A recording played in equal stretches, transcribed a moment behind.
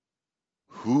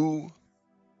Who,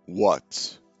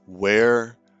 what,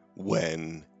 where,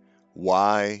 when,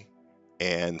 why,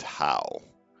 and how?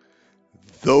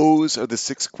 Those are the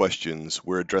 6 questions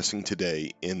we're addressing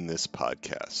today in this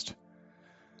podcast.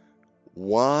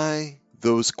 Why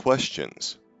those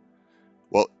questions?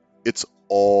 Well, it's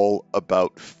all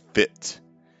about fit.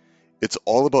 It's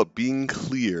all about being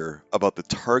clear about the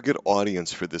target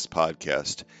audience for this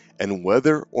podcast and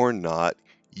whether or not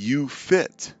you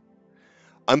fit.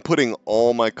 I'm putting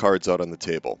all my cards out on the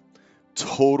table.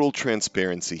 Total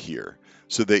transparency here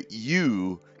so that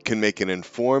you can make an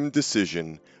informed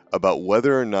decision about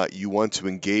whether or not you want to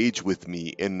engage with me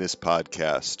in this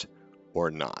podcast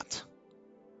or not.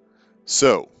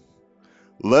 So,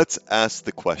 let's ask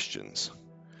the questions.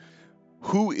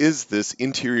 Who is this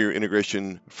Interior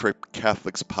Integration for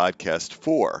Catholics podcast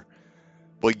for?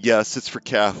 Well, yes, it's for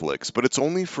Catholics, but it's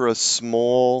only for a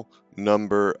small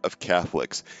number of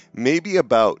Catholics, maybe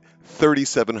about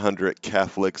 3,700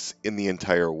 Catholics in the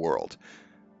entire world.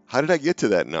 How did I get to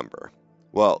that number?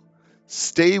 Well,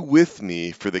 stay with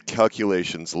me for the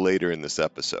calculations later in this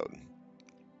episode.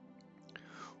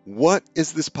 What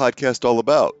is this podcast all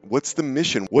about? What's the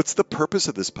mission? What's the purpose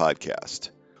of this podcast?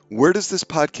 Where does this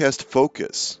podcast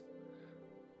focus?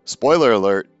 Spoiler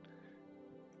alert,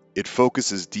 it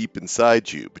focuses deep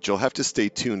inside you, but you'll have to stay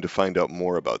tuned to find out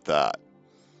more about that.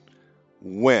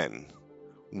 When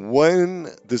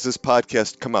does this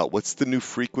podcast come out? What's the new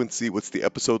frequency? What's the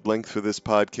episode length for this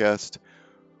podcast?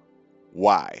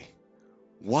 Why?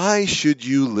 Why should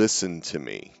you listen to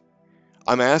me?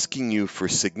 I'm asking you for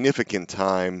significant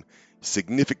time,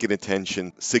 significant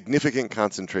attention, significant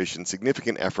concentration,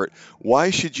 significant effort.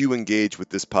 Why should you engage with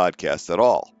this podcast at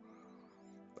all?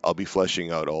 I'll be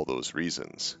fleshing out all those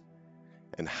reasons.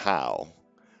 And how?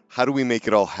 How do we make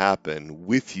it all happen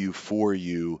with you, for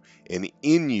you, and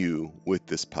in you with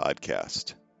this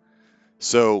podcast?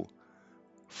 So,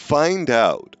 find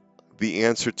out the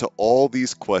answer to all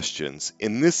these questions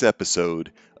in this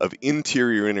episode of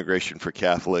Interior Integration for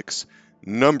Catholics,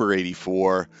 number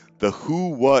 84, the who,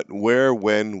 what, where,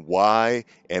 when, why,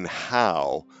 and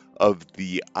how of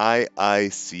the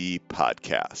IIC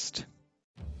podcast.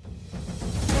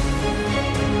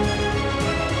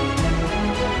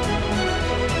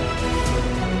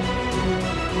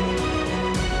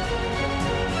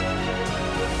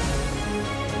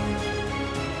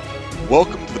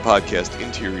 Welcome to the podcast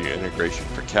Interior Integration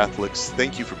for Catholics.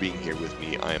 Thank you for being here with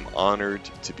me. I am honored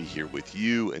to be here with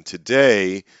you. And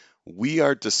today we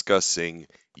are discussing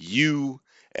you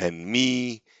and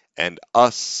me and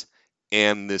us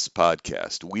and this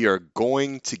podcast. We are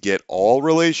going to get all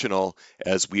relational,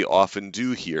 as we often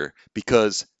do here,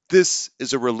 because this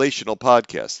is a relational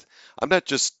podcast. I'm not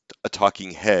just a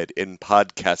talking head in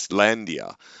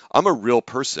Podcastlandia. I'm a real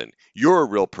person. You're a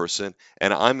real person,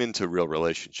 and I'm into real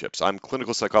relationships. I'm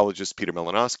clinical psychologist Peter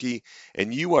Malinowski,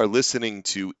 and you are listening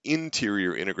to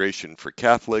Interior Integration for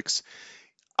Catholics,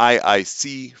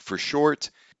 IIC for short.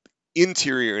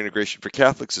 Interior Integration for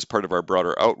Catholics is part of our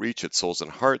broader outreach at Souls and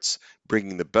Hearts,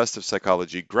 bringing the best of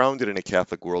psychology grounded in a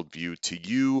Catholic worldview to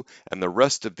you and the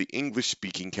rest of the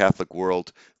English-speaking Catholic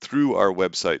world through our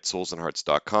website,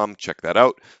 soulsandhearts.com. Check that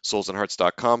out,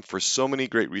 soulsandhearts.com, for so many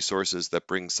great resources that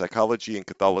bring psychology and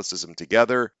Catholicism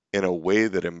together in a way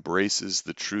that embraces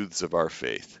the truths of our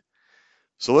faith.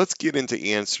 So let's get into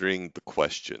answering the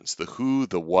questions, the who,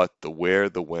 the what, the where,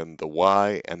 the when, the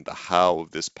why, and the how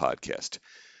of this podcast.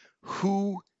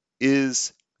 Who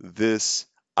is this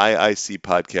IIC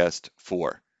podcast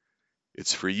for?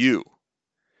 It's for you.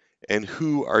 And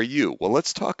who are you? Well,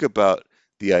 let's talk about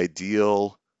the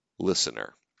ideal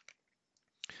listener.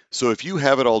 So if you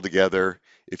have it all together,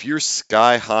 if you're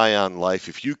sky high on life,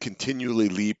 if you continually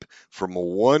leap from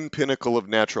one pinnacle of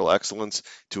natural excellence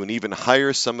to an even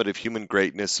higher summit of human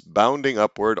greatness, bounding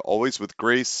upward, always with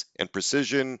grace and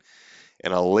precision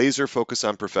and a laser focus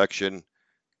on perfection,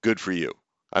 good for you.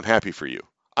 I'm happy for you.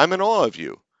 I'm in awe of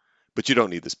you, but you don't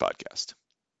need this podcast.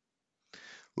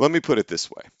 Let me put it this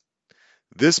way.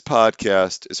 This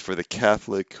podcast is for the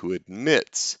Catholic who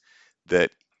admits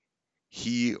that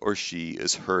he or she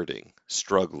is hurting,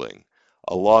 struggling,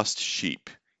 a lost sheep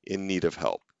in need of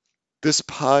help. This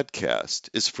podcast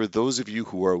is for those of you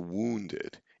who are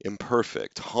wounded,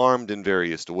 imperfect, harmed in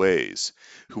various ways,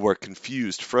 who are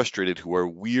confused, frustrated, who are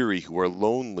weary, who are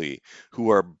lonely,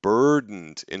 who are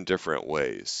burdened in different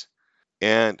ways.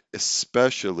 And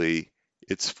especially,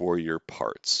 it's for your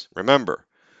parts. Remember,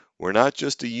 we're not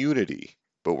just a unity,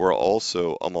 but we're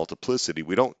also a multiplicity.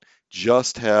 We don't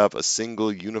just have a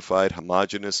single unified,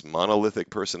 homogeneous, monolithic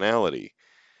personality.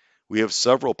 We have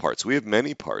several parts. We have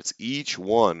many parts, each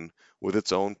one with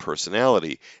its own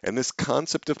personality. And this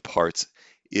concept of parts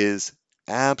is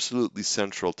absolutely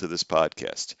central to this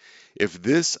podcast. If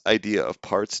this idea of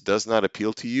parts does not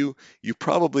appeal to you, you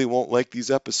probably won't like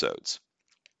these episodes.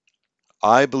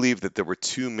 I believe that there were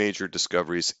two major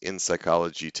discoveries in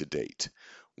psychology to date.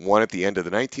 One at the end of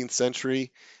the 19th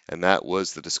century, and that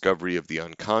was the discovery of the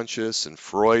unconscious, and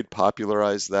Freud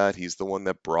popularized that. He's the one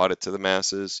that brought it to the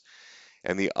masses.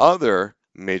 And the other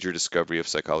major discovery of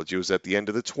psychology was at the end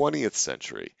of the 20th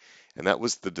century, and that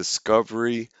was the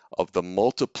discovery of the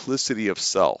multiplicity of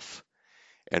self.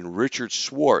 And Richard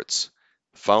Schwartz,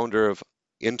 founder of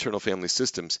Internal Family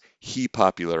Systems, he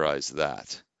popularized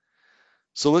that.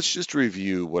 So let's just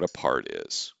review what a part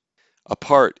is. A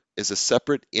part is a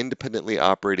separate, independently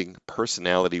operating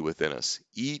personality within us.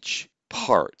 Each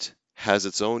part has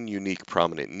its own unique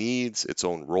prominent needs, its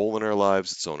own role in our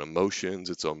lives, its own emotions,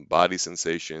 its own body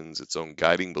sensations, its own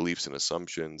guiding beliefs and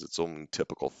assumptions, its own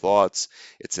typical thoughts,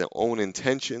 its own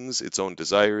intentions, its own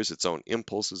desires, its own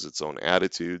impulses, its own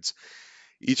attitudes.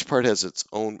 Each part has its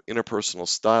own interpersonal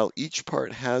style. Each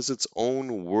part has its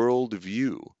own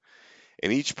worldview.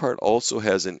 And each part also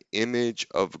has an image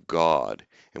of God.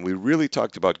 And we really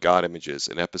talked about God images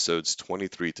in episodes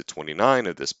 23 to 29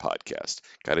 of this podcast.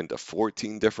 Got into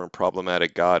 14 different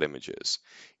problematic God images.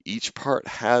 Each part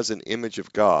has an image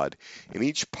of God, and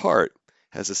each part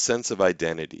has a sense of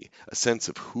identity, a sense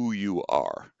of who you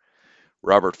are.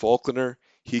 Robert Faulkner,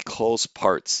 he calls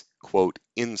parts, quote,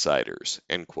 insiders,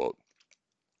 end quote.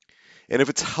 And if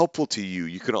it's helpful to you,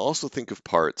 you can also think of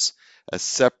parts as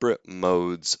separate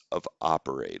modes of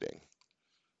operating.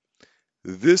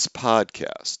 This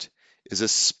podcast is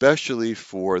especially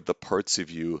for the parts of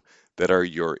you that are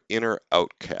your inner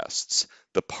outcasts,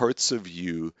 the parts of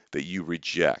you that you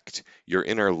reject, your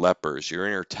inner lepers, your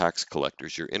inner tax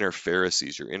collectors, your inner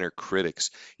Pharisees, your inner critics,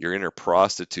 your inner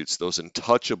prostitutes, those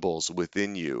untouchables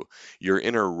within you, your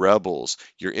inner rebels,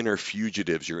 your inner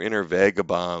fugitives, your inner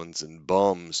vagabonds and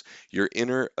bums, your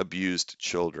inner abused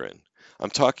children. I'm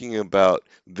talking about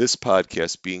this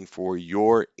podcast being for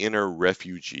your inner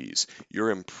refugees,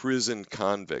 your imprisoned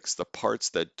convicts, the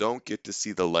parts that don't get to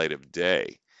see the light of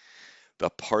day, the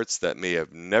parts that may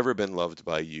have never been loved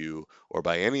by you or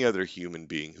by any other human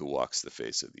being who walks the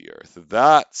face of the earth.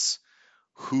 That's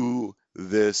who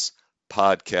this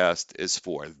podcast is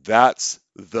for. That's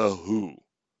the who.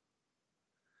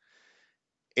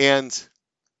 And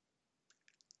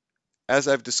as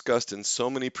I've discussed in so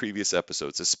many previous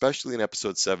episodes, especially in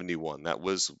episode 71, that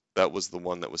was the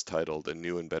one that was titled A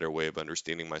New and Better Way of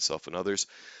Understanding Myself and Others,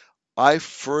 I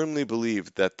firmly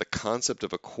believe that the concept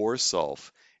of a core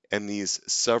self and these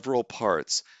several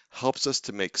parts helps us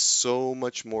to make so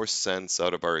much more sense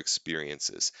out of our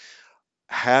experiences.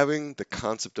 Having the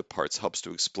concept of parts helps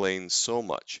to explain so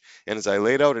much. And as I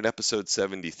laid out in episode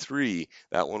 73,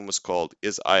 that one was called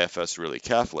Is IFS Really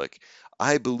Catholic?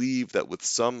 I believe that with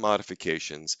some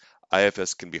modifications,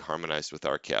 IFS can be harmonized with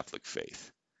our Catholic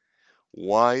faith.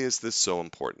 Why is this so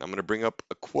important? I'm going to bring up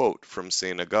a quote from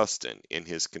St. Augustine in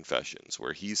his Confessions,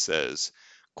 where he says,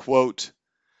 quote,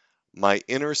 "My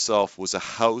inner self was a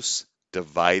house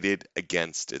divided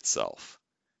against itself,"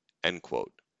 end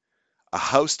quote. A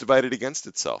house divided against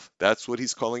itself. That's what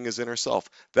he's calling his inner self.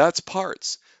 That's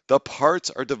parts. The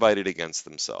parts are divided against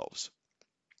themselves.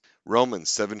 Romans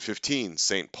 7:15,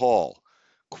 St. Paul,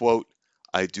 quote,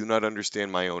 "I do not understand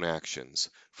my own actions,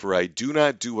 for I do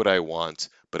not do what I want,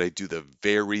 but I do the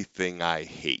very thing I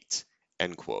hate,"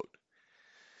 end quote.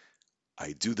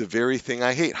 I do the very thing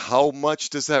I hate. How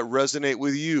much does that resonate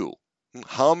with you?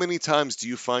 How many times do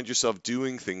you find yourself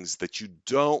doing things that you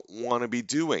don't want to be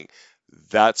doing?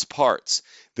 That's parts.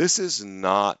 This is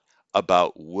not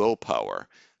about willpower.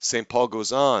 St. Paul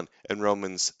goes on in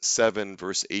Romans 7,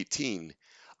 verse 18,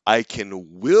 "I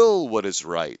can will what is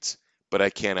right, but I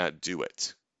cannot do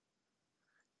it."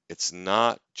 It's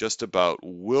not just about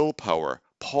willpower.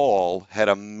 Paul had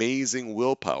amazing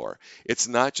willpower. It's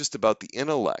not just about the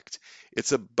intellect.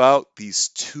 It's about these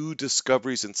two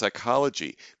discoveries in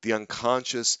psychology, the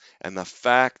unconscious and the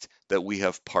fact that we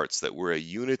have parts, that we're a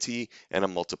unity and a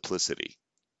multiplicity.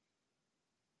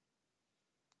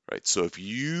 Right? So if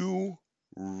you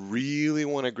really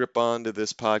want to grip onto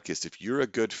this podcast, if you're a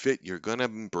good fit, you're going to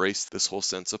embrace this whole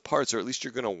sense of parts, or at least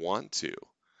you're going to want to.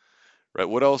 Right?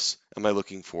 What else am I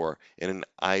looking for in an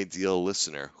ideal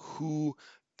listener? Who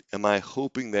am I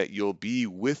hoping that you'll be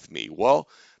with me? Well,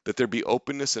 that there be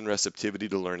openness and receptivity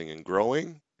to learning and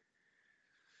growing.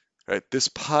 Right? This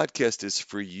podcast is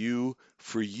for you,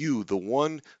 the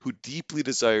one who deeply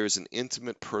desires an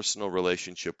intimate personal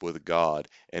relationship with God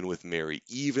and with Mary,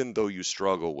 even though you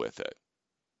struggle with it.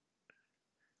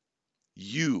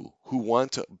 You who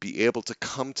want to be able to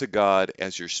come to God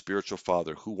as your spiritual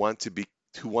father, who want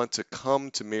to come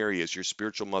to Mary as your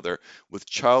spiritual mother with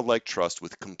childlike trust,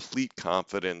 with complete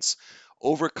confidence,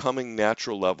 overcoming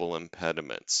natural level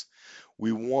impediments.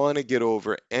 We want to get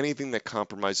over anything that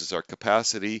compromises our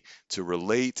capacity to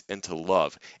relate and to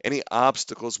love. Any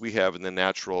obstacles we have in the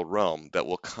natural realm that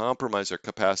will compromise our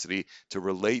capacity to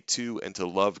relate to and to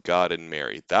love God and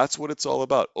Mary. That's what it's all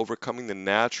about, overcoming the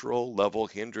natural level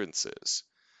hindrances.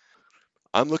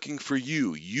 I'm looking for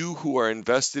you who are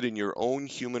invested in your own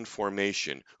human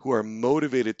formation, who are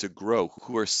motivated to grow,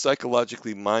 who are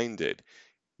psychologically minded,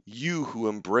 you who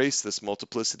embrace this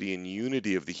multiplicity and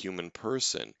unity of the human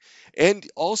person, and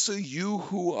also you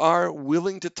who are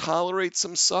willing to tolerate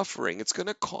some suffering. It's going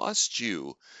to cost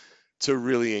you to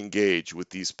really engage with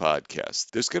these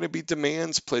podcasts. There's going to be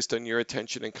demands placed on your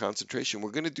attention and concentration. We're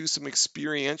going to do some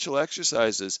experiential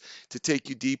exercises to take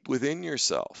you deep within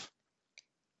yourself.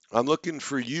 I'm looking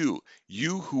for you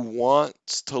who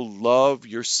wants to love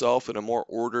yourself in a more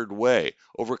ordered way,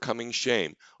 overcoming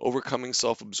shame, overcoming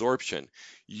self absorption.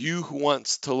 You who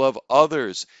wants to love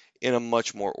others in a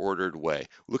much more ordered way,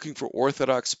 looking for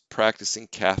Orthodox practicing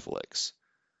Catholics.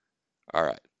 All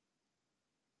right,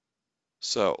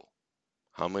 so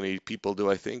how many people do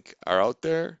I think are out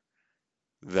there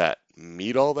that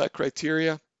meet all that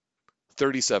criteria?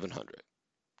 3,700,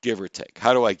 give or take.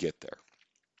 How do I get there?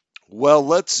 Well,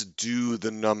 let's do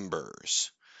the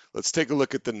numbers. Let's take a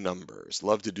look at the numbers.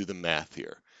 Love to do the math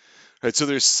here. All right, so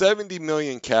there's 70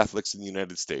 million Catholics in the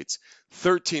United States,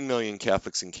 13 million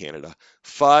Catholics in Canada,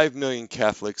 5 million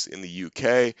Catholics in the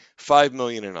UK, 5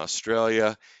 million in Australia.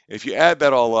 And if you add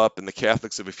that all up and the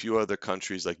Catholics of a few other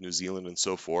countries like New Zealand and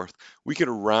so forth, we can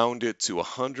round it to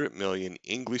 100 million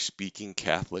English-speaking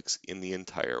Catholics in the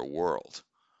entire world.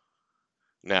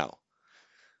 Now,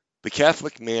 the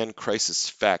Catholic Man Crisis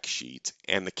Fact Sheet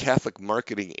and the Catholic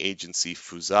marketing agency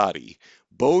Fusati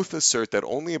both assert that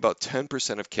only about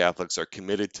 10% of Catholics are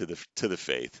committed to the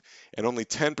faith, and only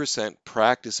 10%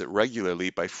 practice it regularly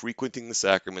by frequenting the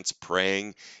sacraments,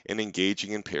 praying, and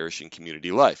engaging in parish and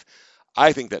community life.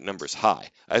 I think that number's high.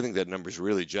 I think that number's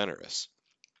really generous.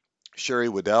 Sherry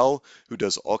Waddell, who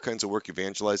does all kinds of work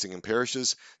evangelizing in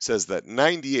parishes, says that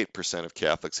 98% of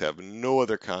Catholics have no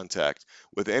other contact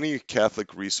with any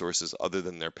Catholic resources other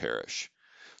than their parish.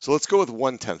 So let's go with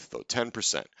 1/10 though,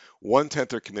 10%.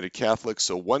 1/10 are committed Catholics,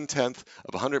 so 1/10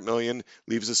 of 100 million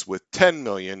leaves us with 10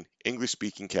 million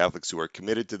English-speaking Catholics who are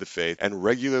committed to the faith and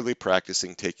regularly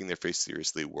practicing taking their faith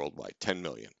seriously worldwide. 10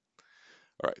 million.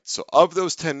 All right, so of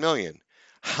those 10 million,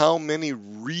 how many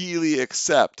really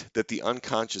accept that the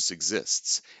unconscious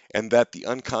exists and that the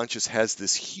unconscious has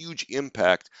this huge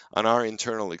impact on our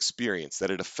internal experience, that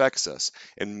it affects us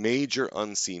in major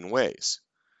unseen ways?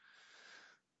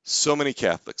 So many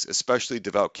Catholics, especially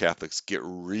devout Catholics, get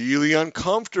really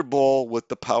uncomfortable with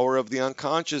the power of the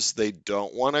unconscious. They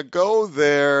don't want to go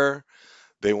there.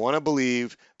 They want to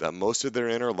believe that most of their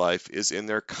inner life is in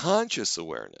their conscious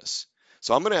awareness.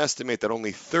 So I'm going to estimate that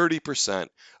only 30%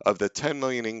 of the 10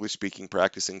 million English-speaking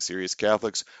practicing serious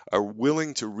Catholics are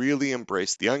willing to really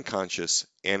embrace the unconscious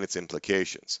and its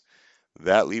implications.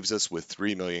 That leaves us with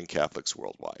 3 million Catholics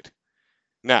worldwide.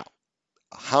 Now,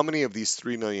 how many of these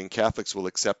 3 million Catholics will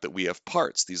accept that we have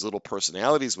parts, these little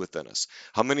personalities within us?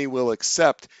 How many will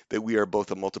accept that we are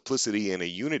both a multiplicity and a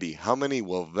unity? How many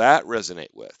will that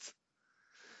resonate with?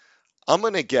 I'm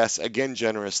going to guess, again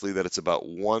generously, that it's about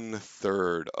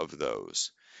 1/3 of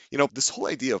those. This whole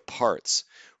idea of parts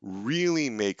really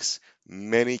makes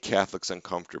many Catholics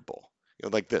uncomfortable.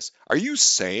 Like this. Are you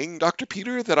saying, Dr.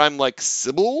 Peter, that I'm like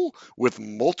Sybil with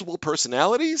multiple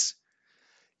personalities?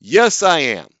 Yes, I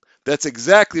am. That's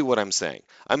exactly what I'm saying.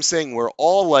 I'm saying we're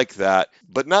all like that,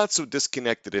 but not so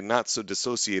disconnected and not so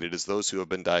dissociated as those who have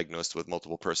been diagnosed with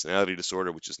multiple personality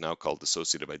disorder, which is now called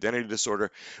dissociative identity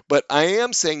disorder. But I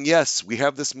am saying, yes, we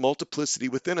have this multiplicity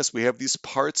within us. We have these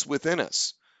parts within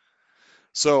us.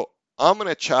 So I'm going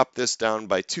to chop this down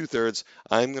by 2/3.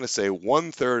 I'm going to say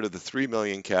 1/3 of the 3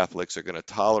 million Catholics are going to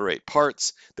tolerate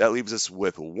parts. That leaves us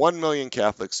with 1 million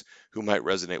Catholics who might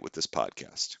resonate with this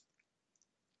podcast.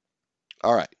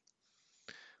 All right.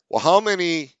 Well, how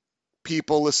many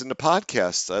people listen to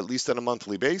podcasts, at least on a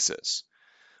monthly basis?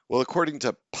 Well, according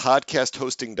to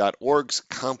podcasthosting.org's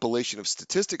compilation of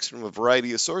statistics from a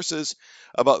variety of sources,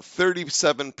 about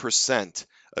 37%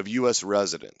 of U.S.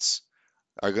 residents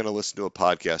are going to listen to a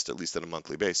podcast at least on a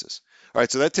monthly basis. All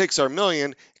right, so that takes our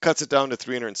million, cuts it down to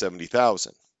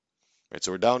 370,000. All right,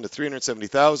 so we're down to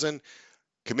 370,000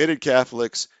 committed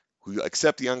Catholics who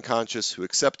accept the unconscious, who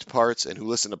accept parts, and who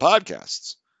listen to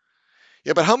podcasts.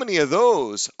 Yeah, but how many of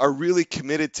those are really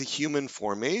committed to human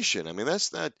formation? I mean,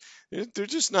 that's not, they're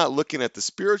just not looking at the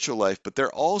spiritual life, but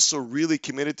they're also really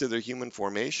committed to their human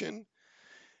formation.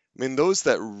 I mean, those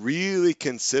that really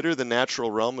consider the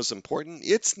natural realm as important,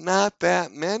 it's not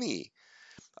that many.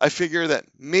 I figure that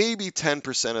maybe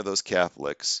 10% of those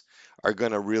Catholics are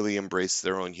going to really embrace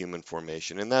their own human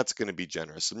formation, and that's going to be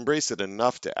generous. Embrace it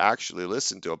enough to actually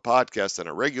listen to a podcast on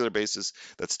a regular basis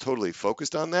that's totally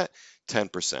focused on that,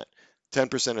 10%.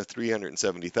 10% of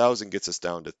 370,000 gets us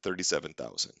down to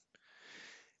 37,000.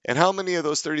 And how many of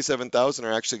those 37,000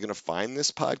 are actually going to find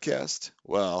this podcast?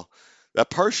 Well, that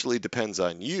partially depends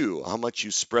on you, how much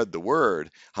you spread the word,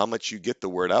 how much you get the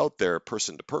word out there,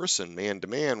 person to person, man to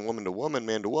man, woman to woman,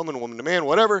 man to woman, woman to man,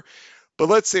 whatever. But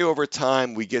let's say over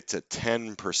time we get to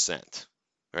 10%.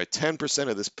 Right, 10%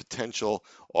 of this potential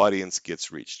audience gets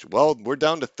reached. Well, we're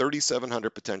down to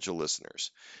 3,700 potential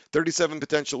listeners. 37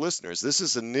 potential listeners. This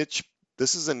is a niche.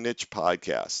 This is a niche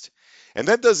podcast, and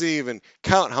that doesn't even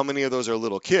count how many of those are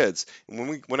little kids.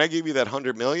 And when I gave you that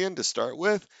 100 million to start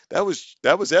with, that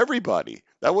was everybody.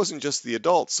 That wasn't just the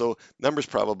adults. So numbers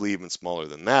probably even smaller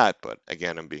than that. But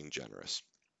again, I'm being generous.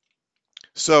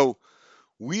 So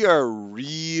we are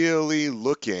really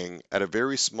looking at a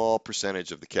very small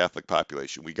percentage of the Catholic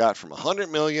population. We got from 100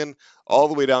 million all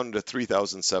the way down to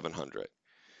 3,700.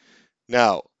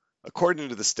 Now, according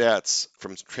to the stats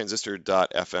from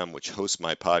transistor.fm, which hosts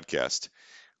my podcast,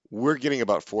 we're getting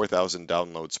about 4,000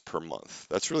 downloads per month.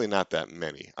 That's really not that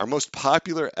many. Our most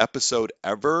popular episode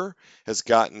ever has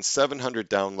gotten 700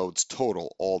 downloads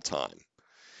total all time.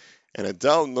 And a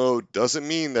download doesn't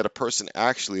mean that a person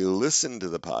actually listened to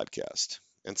the podcast.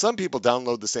 And some people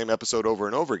download the same episode over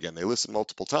and over again. They listen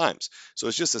multiple times. So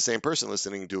it's just the same person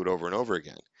listening to it over and over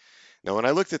again. Now, when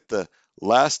I looked at the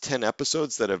last 10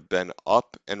 episodes that have been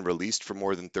up and released for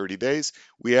more than 30 days,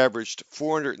 we averaged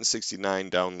 469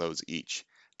 downloads each.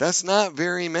 That's not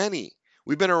very many.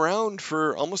 We've been around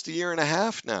for almost a year and a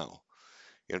half now.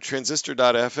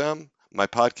 Transistor.fm, my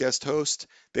podcast host,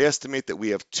 they estimate that we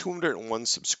have 201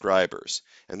 subscribers,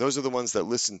 and those are the ones that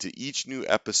listen to each new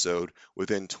episode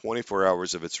within 24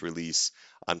 hours of its release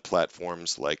on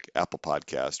platforms like Apple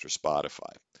Podcast or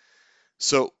Spotify.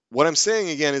 So what I'm saying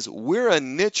again is we're a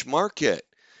niche market.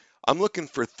 I'm looking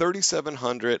for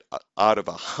 3,700 out of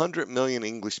 100 million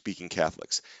English-speaking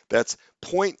Catholics. That's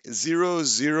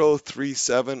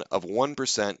 0.0037 of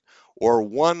 1%, or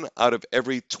 1 out of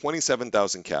every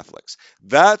 27,000 Catholics.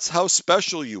 That's how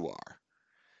special you are.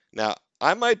 Now,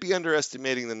 I might be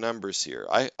underestimating the numbers here.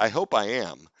 I hope I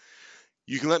am.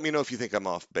 You can let me know if you think I'm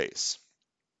off base.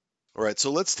 All right,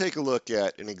 so let's take a look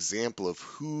at an example of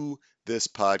who this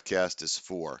podcast is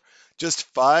for. Just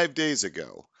 5 days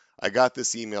ago, I got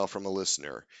this email from a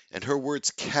listener, and her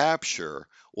words capture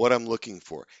what I'm looking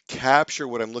for. Capture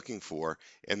what I'm looking for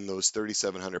in those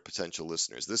 3,700 potential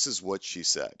listeners. This is what she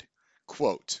said.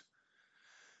 Quote,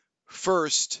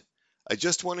 "First, I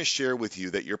just want to share with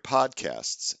you that your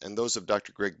podcasts and those of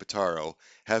Dr. Greg Bottaro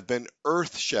have been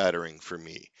earth-shattering for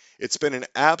me. It's been an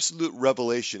absolute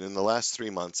revelation in the last 3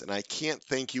 months, and I can't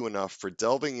thank you enough for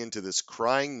delving into this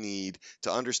crying need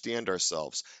to understand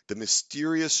ourselves, the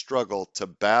mysterious struggle to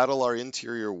battle our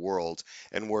interior world,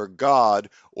 and where God,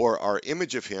 or our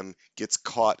image of Him, gets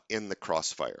caught in the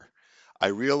crossfire. I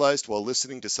realized while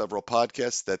listening to several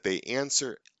podcasts that they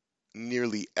answer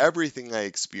nearly everything I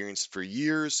experienced for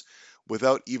years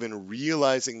without even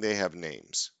realizing they have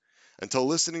names. Until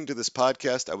listening to this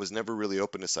podcast, I was never really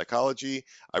open to psychology.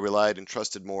 I relied and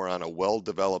trusted more on a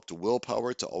well-developed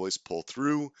willpower to always pull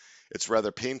through. It's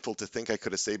rather painful to think I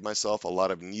could have saved myself a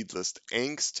lot of needless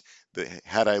angst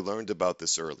had I learned about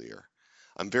this earlier.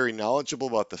 I'm very knowledgeable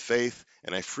about the faith,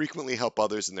 and I frequently help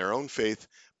others in their own faith,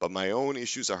 but my own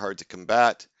issues are hard to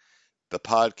combat. The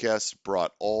podcast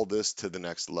brought all this to the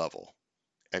next level."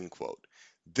 End quote.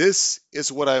 This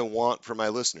is what I want for my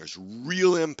listeners.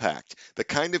 Real impact, the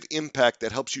kind of impact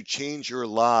that helps you change your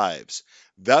lives.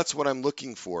 That's what I'm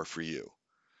looking for you.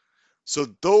 So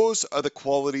those are the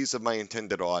qualities of my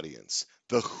intended audience,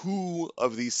 the who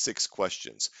of these 6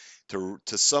 questions. To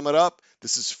sum it up,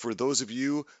 this is for those of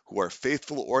you who are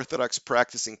faithful Orthodox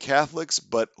practicing Catholics,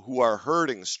 but who are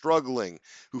hurting, struggling,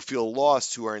 who feel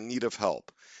lost, who are in need of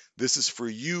help. This is for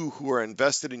you who are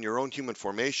invested in your own human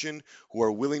formation, who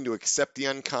are willing to accept the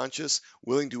unconscious,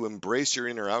 willing to embrace your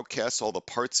inner outcasts, all the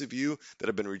parts of you that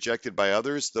have been rejected by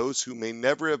others, those who may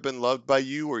never have been loved by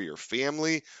you or your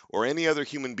family or any other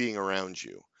human being around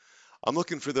you. I'm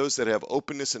looking for those that have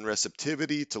openness and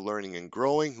receptivity to learning and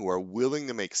growing, who are willing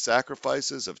to make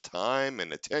sacrifices of time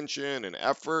and attention and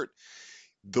effort.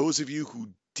 Those of you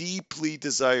who deeply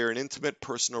desire an intimate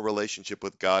personal relationship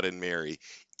with God and Mary,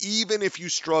 even if you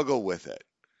struggle with it.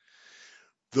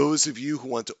 Those of you who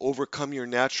want to overcome your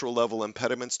natural level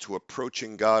impediments to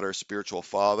approaching God, our spiritual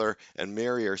Father, and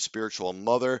Mary, our spiritual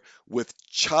Mother, with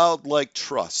childlike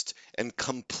trust and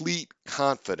complete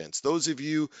confidence. Those of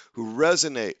you who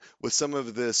resonate with some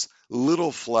of this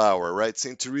little flower, right?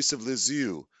 St. Teresa of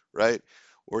Lisieux, right?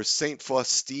 Or St.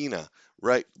 Faustina,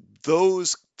 right?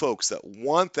 Those folks that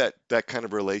want that kind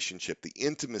of relationship, the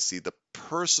intimacy, the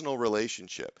personal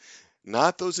relationship,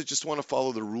 not those that just want to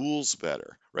follow the rules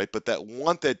better, right? But that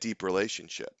want that deep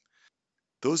relationship.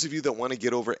 Those of you that want to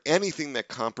get over anything that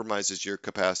compromises your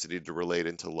capacity to relate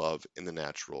and to love in the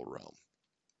natural realm,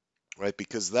 right?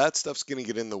 Because that stuff's going to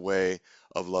get in the way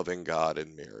of loving God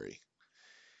and Mary.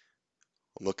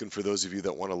 I'm looking for those of you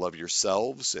that want to love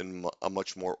yourselves in a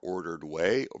much more ordered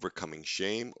way, overcoming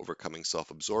shame, overcoming self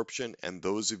absorption, and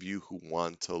those of you who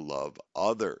want to love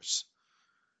others,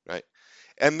 right?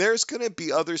 And there's going to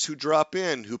be others who drop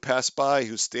in, who pass by,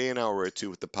 who stay an hour or two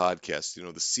with the podcast.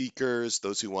 The seekers,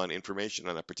 those who want information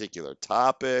on a particular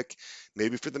topic,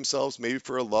 maybe for themselves, maybe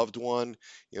for a loved one.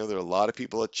 There are a lot of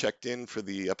people that checked in for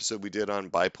the episode we did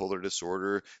on bipolar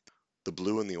disorder, the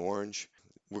blue and the orange.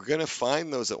 We're going to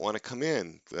find those that want to come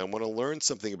in, that want to learn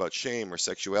something about shame or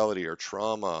sexuality or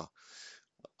trauma.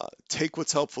 Take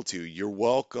what's helpful to you. You're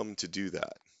welcome to do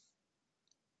that.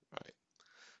 Right.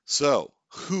 So,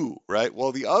 who, right?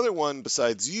 Well, the other one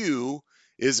besides you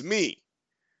is me,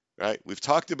 right? We've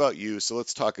talked about you, so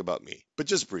let's talk about me, but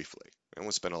just briefly. I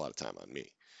won't spend a lot of time on me.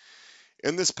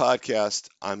 In this podcast,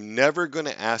 I'm never going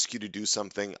to ask you to do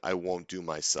something I won't do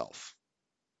myself.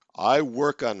 I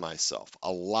work on myself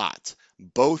a lot,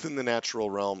 both in the natural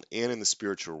realm and in the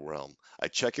spiritual realm. I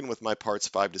check in with my parts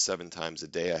 5 to 7 times a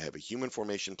day. I have a human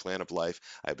formation plan of life.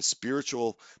 I have a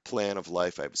spiritual plan of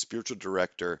life. I have a spiritual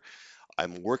director.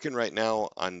 I'm working right now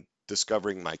on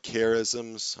discovering my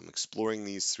charisms. I'm exploring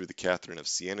these through the Catherine of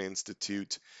Siena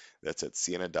Institute. That's at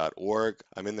siena.org.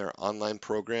 I'm in their online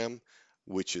program,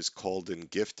 which is called and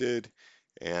Gifted.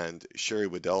 And Sherry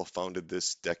Waddell founded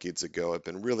this decades ago. I've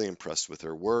been really impressed with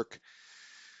her work.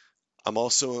 I'm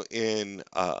also in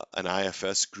an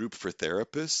IFS group for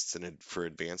therapists and for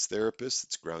advanced therapists.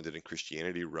 It's grounded in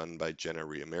Christianity, run by Jenna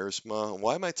Riemersma.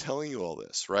 Why am I telling you all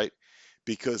this, right?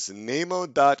 Because nemo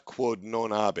dat quod non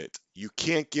habet. You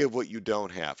can't give what you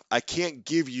don't have. I can't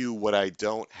give you what I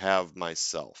don't have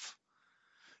myself.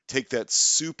 Take that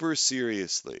super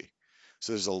seriously.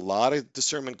 So there's a lot of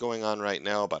discernment going on right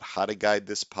now about how to guide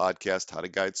this podcast, how to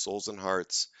guide souls and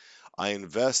hearts. I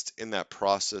invest in that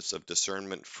process of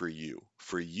discernment for you.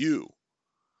 For you.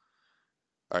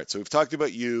 All right, so we've talked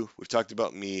about you, we've talked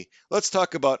about me. Let's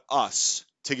talk about us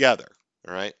together.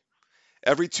 All right.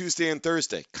 Every Tuesday and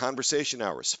Thursday, conversation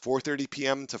hours, 4:30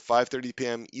 p.m. to 5:30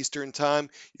 p.m. Eastern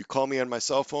Time. You call me on my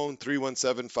cell phone,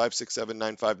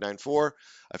 317-567-9594.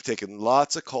 I've taken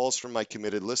lots of calls from my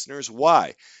committed listeners.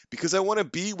 Why? Because I want to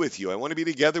be with you. I want to be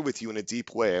together with you in a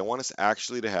deep way. I want us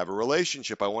actually to have a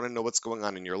relationship. I want to know what's going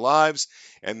on in your lives,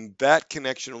 and that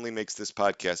connection only makes this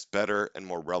podcast better and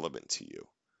more relevant to you.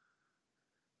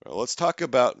 Well, let's talk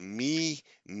about me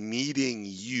meeting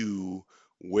you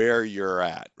where you're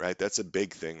at, right? That's a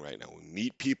big thing right now. We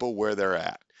meet people where they're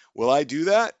at. Will I do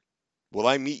that? Will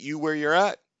I meet you where you're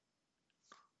at?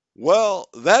 Well,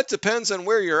 that depends on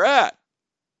where you're at,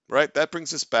 right? That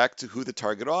brings us back to who the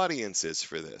target audience is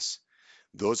for this.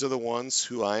 Those are the ones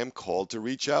who I am called to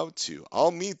reach out to.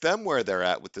 I'll meet them where they're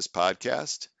at with this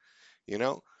podcast, you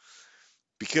know?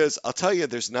 Because I'll tell you,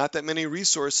 there's not that many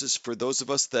resources for those of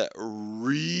us that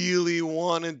really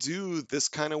want to do this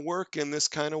kind of work in this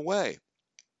kind of way.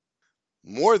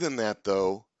 More than that,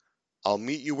 though, I'll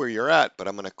meet you where you're at, but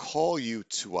I'm going to call you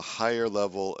to a higher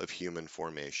level of human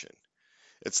formation.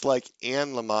 It's like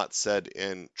Anne Lamott said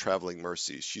in Traveling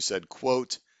Mercies. She said,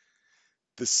 quote,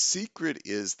 "The secret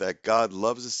is that God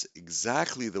loves us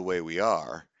exactly the way we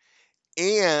are,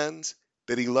 and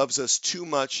that he loves us too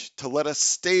much to let us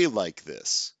stay like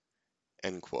this."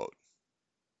 End quote.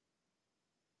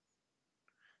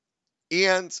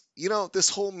 And this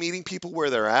whole meeting people where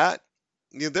they're at,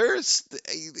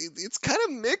 it's kind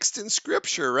of mixed in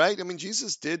scripture, right? I mean,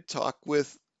 Jesus did talk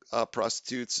with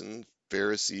prostitutes and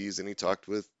Pharisees, and he talked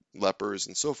with lepers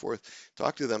and so forth,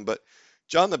 talked to them. But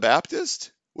John the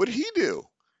Baptist, what did he do?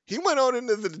 He went out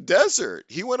into the desert.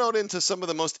 He went out into some of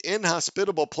the most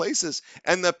inhospitable places,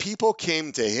 and the people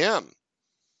came to him.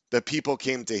 The people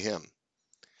came to him.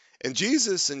 And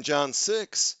Jesus in John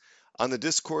 6, on the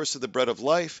discourse of the bread of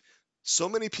life, so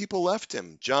many people left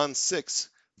him. John 6,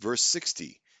 verse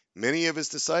 60. Many of his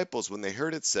disciples, when they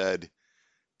heard it, said,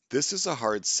 "This is a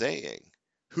hard saying.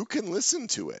 Who can listen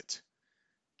to it?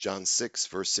 John 6,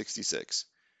 verse 66.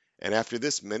 And after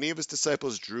this, many of his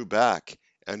disciples drew back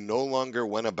and no longer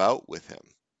went about with him.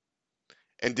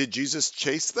 And did Jesus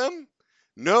chase them?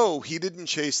 No, he didn't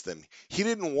chase them. He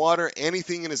didn't water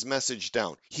anything in his message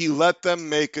down. He let them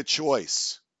make a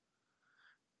choice.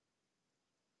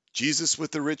 Jesus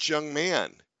with the rich young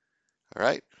man, all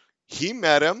right? He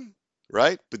met him,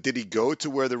 right? But did he go to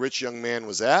where the rich young man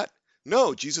was at?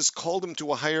 No, Jesus called him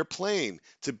to a higher plane,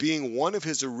 to being one of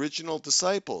his original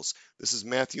disciples. This is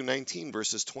Matthew 19,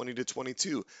 verses 20 to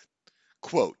 22.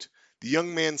 Quote, the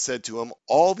young man said to him,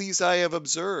 all these I have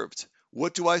observed.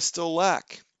 What do I still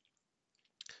lack?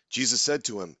 Jesus said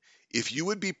to him, if you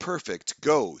would be perfect,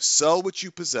 go, sell what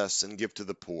you possess and give to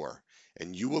the poor,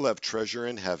 and you will have treasure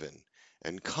in heaven.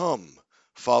 And come,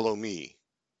 follow me.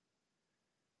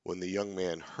 When the young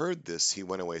man heard this, he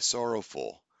went away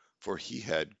sorrowful, for he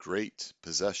had great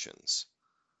possessions.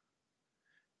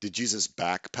 Did Jesus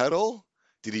backpedal?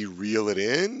 Did he reel it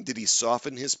in? Did he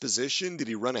soften his position? Did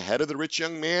he run ahead of the rich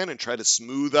young man and try to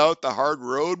smooth out the hard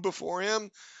road before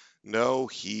him? No,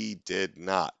 he did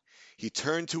not. He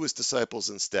turned to his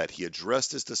disciples instead. He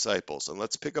addressed his disciples. And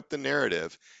let's pick up the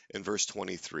narrative in verse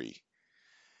 23.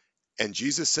 And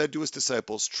Jesus said to his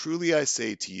disciples, truly I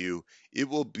say to you, it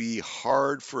will be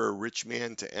hard for a rich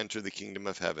man to enter the kingdom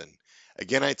of heaven.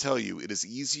 Again, I tell you, it is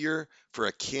easier for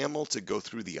a camel to go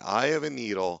through the eye of a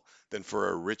needle than for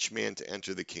a rich man to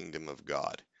enter the kingdom of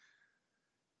God.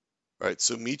 All right,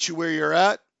 so meet you where you're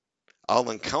at.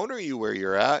 I'll encounter you where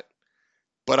you're at,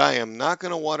 but I am not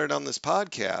going to water down this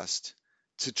podcast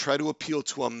to try to appeal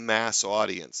to a mass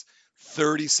audience.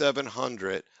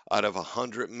 3,700 out of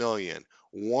 100 million.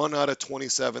 1 out of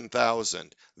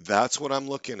 27,000. That's what I'm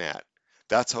looking at.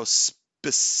 That's how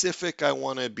specific I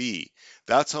want to be.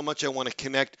 That's how much I want to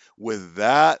connect with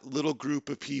that little group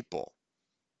of people.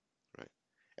 Right?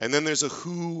 And then there's a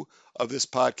who of this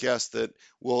podcast that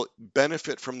will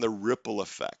benefit from the ripple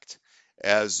effect.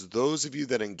 As those of you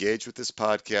that engage with this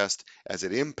podcast, as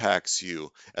it impacts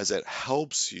you, as it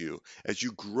helps you, as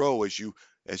you grow, as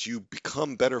you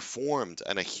become better formed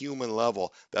on a human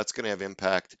level, that's going to have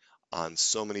impact on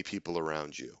so many people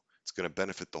around you. It's going to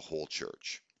benefit the whole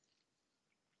church.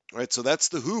 All right, so that's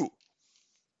the who.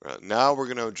 Now we're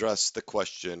going to address the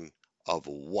question of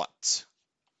what.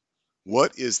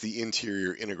 What is the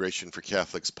Interior Integration for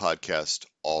Catholics podcast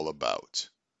all about?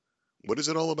 What is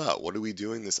it all about? What are we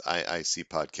doing this IIC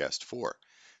podcast for?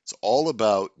 It's all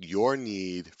about your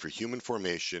need for human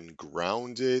formation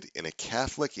grounded in a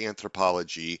Catholic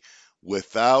anthropology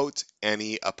without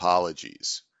any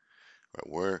apologies.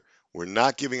 We're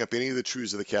not giving up any of the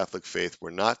truths of the Catholic faith.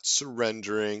 We're not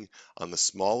surrendering on the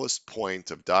smallest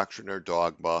point of doctrine or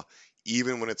dogma,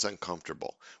 even when it's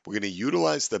uncomfortable. We're going to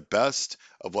utilize the best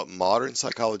of what modern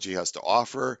psychology has to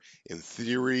offer in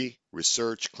theory,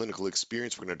 research, clinical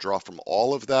experience. We're going to draw from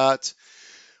all of that.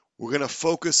 We're going to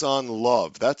focus on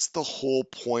love. That's the whole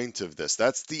point of this.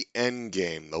 That's the end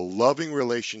game, the loving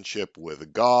relationship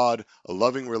with God, a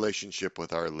loving relationship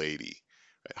with Our Lady.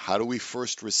 How do we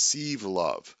first receive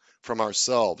love? From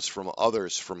ourselves, from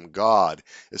others, from God,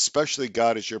 especially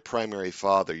God as your primary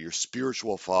father, your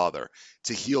spiritual father,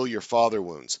 to heal your father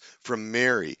wounds. From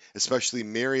Mary, especially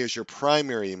Mary as your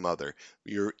primary mother,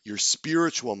 your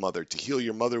spiritual mother, to heal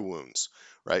your mother wounds,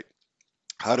 right?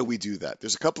 How do we do that?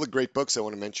 There's a couple of great books I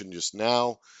want to mention just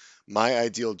now. My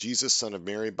Ideal Jesus, Son of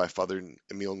Mary by Father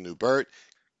Emile Neubert.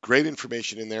 Great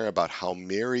information in there about how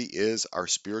Mary is our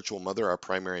spiritual mother, our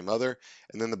primary mother.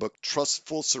 And then the book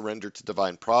Trustful Surrender to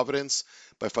Divine Providence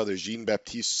by Father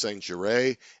Jean-Baptiste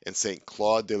Saint-Giré and Saint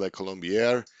Claude de la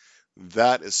Colombière.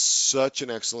 That is such an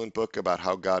excellent book about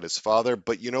how God is Father.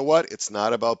 But you know what? It's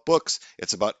not about books.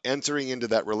 It's about entering into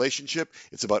that relationship.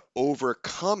 It's about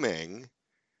overcoming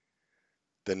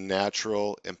the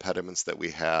natural impediments that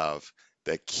we have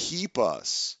that keep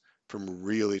us from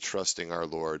really trusting our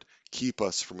Lord, keep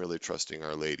us from really trusting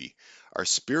Our Lady. Our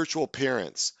spiritual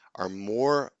parents are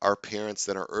more our parents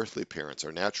than our earthly parents,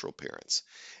 our natural parents.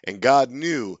 And God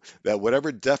knew that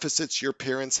whatever deficits your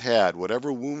parents had,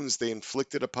 whatever wounds they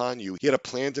inflicted upon you, He had a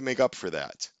plan to make up for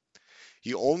that.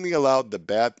 He only allowed the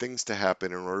bad things to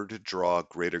happen in order to draw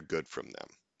greater good from them.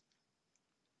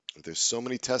 There's so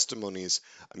many testimonies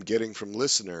I'm getting from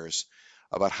listeners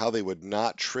about how they would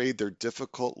not trade their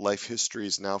difficult life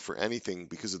histories now for anything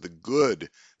because of the good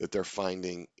that they're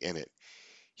finding in it.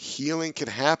 Healing can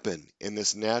happen in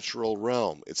this natural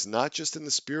realm. It's not just in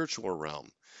the spiritual realm.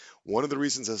 One of the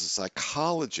reasons as a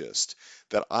psychologist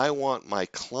that I want my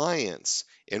clients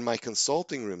in my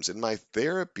consulting rooms, in my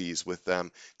therapies with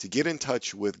them to get in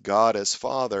touch with God as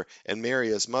Father and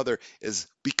Mary as Mother is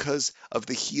because of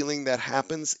the healing that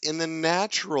happens in the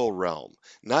natural realm,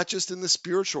 not just in the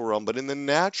spiritual realm, but in the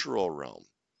natural realm.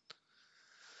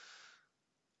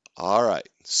 All right,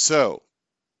 so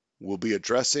we'll be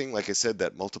addressing, like I said,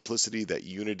 that multiplicity, that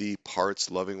unity, parts,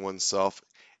 loving oneself.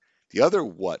 The other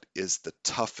what is the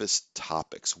toughest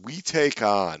topics. We take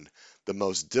on the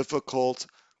most difficult,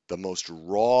 the most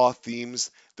raw themes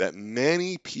that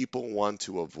many people want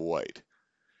to avoid.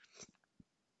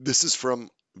 This is from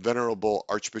Venerable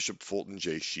Archbishop Fulton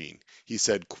J. Sheen. He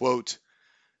said, quote,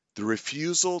 "The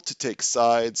refusal to take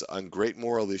sides on great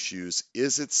moral issues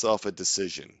is itself a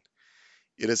decision.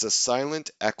 It is a silent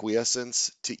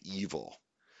acquiescence to evil.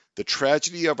 The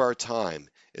tragedy of our time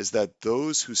is that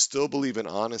those who still believe in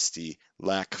honesty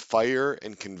lack fire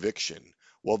and conviction,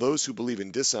 while those who believe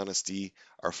in dishonesty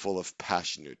are full of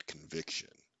passionate conviction."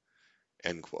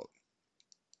 End quote.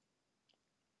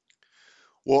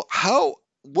 Well,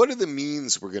 what are the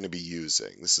means we're going to be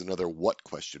using? This is another what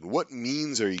question. What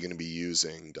means are you going to be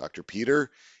using, Dr. Peter,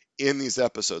 in these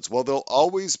episodes? Well, there'll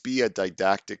always be a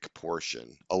didactic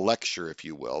portion, a lecture, if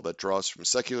you will, that draws from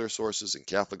secular sources and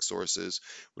Catholic sources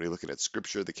when you're looking at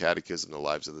Scripture, the Catechism, the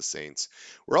lives of the saints.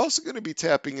 We're also going to be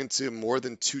tapping into more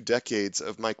than 2 decades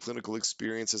of my clinical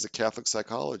experience as a Catholic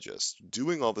psychologist,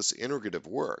 doing all this integrative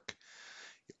work.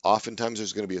 Oftentimes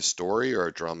there's going to be a story or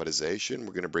a dramatization.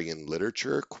 We're going to bring in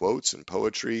literature, quotes, and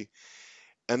poetry.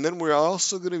 And then we're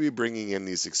also going to be bringing in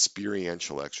these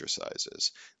experiential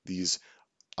exercises, these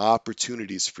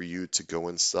opportunities for you to go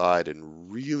inside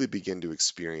and really begin to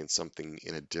experience something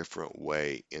in a different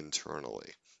way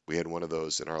internally. We had one of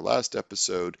those in our last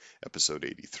episode, episode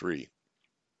 83.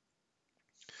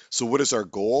 So what is our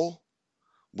goal?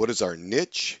 What is our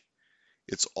niche?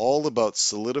 It's all about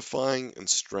solidifying and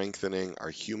strengthening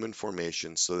our human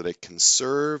formation so that it can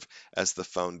serve as the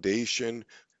foundation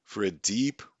for a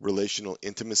deep relational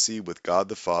intimacy with God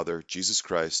the Father, Jesus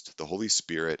Christ, the Holy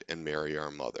Spirit, and Mary,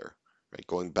 our Mother. Right?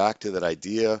 Going back to that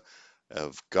idea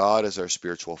of God as our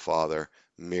spiritual Father,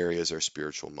 Mary as our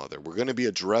spiritual Mother. We're going to be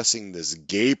addressing this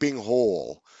gaping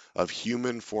hole of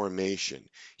human formation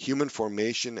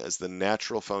as the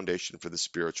natural foundation for the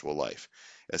spiritual life.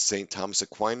 As St. Thomas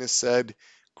Aquinas said,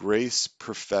 grace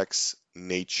perfects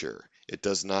nature. It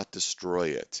does not destroy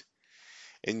it.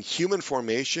 In human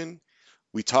formation,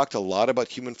 we talked a lot about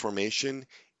human formation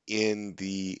in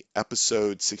the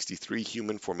episode 63,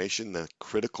 Human Formation, the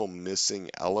critical missing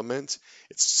element.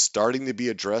 It's starting to be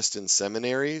addressed in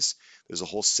seminaries. There's a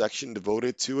whole section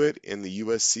devoted to it in the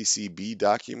USCCB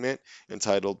document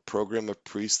entitled Program of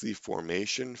Priestly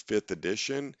Formation, 5th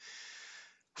edition.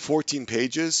 14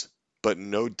 pages, but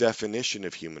no definition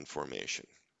of human formation.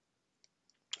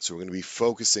 So we're going to be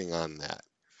focusing on that.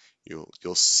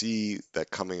 You'll see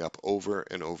that coming up over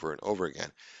and over and over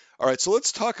again. All right, so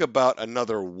let's talk about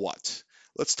another what.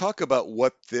 Let's talk about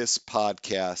what this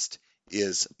podcast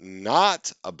is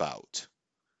not about.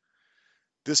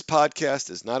 This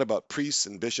podcast is not about priests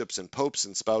and bishops and popes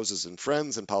and spouses and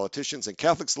friends and politicians and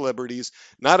Catholic celebrities,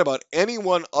 not about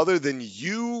anyone other than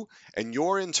you and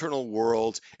your internal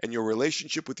world and your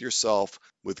relationship with yourself,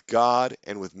 with God,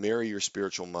 and with Mary, your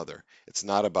spiritual mother. It's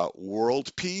not about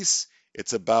world peace,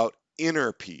 it's about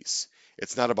inner peace.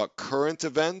 It's not about current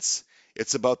events,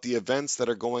 it's about the events that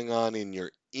are going on in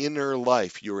your inner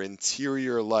life, your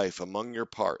interior life among your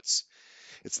parts.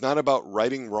 It's not about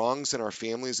righting wrongs in our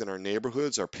families, in our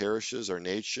neighborhoods, our parishes, our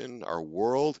nation, our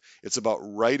world. It's about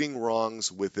righting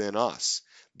wrongs within us.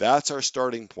 That's our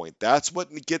starting point. That's what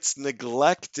gets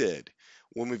neglected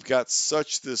when we've got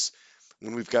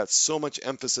so much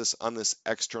emphasis on this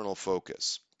external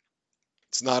focus.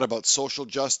 It's not about social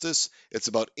justice, it's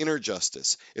about inner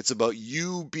justice. It's about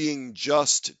you being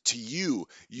just to you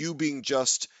being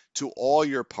just to all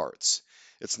your parts.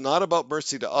 It's not about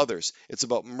mercy to others. It's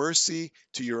about mercy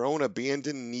to your own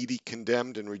abandoned, needy,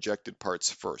 condemned, and rejected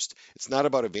parts first. It's not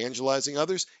about evangelizing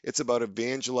others. It's about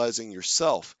evangelizing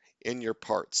yourself in your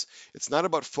parts. It's not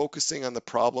about focusing on the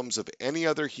problems of any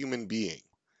other human being.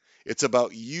 It's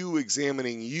about you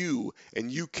examining you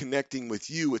and you connecting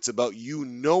with you. It's about you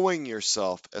knowing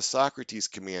yourself as Socrates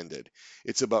commanded.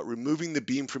 It's about removing the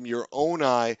beam from your own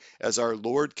eye as our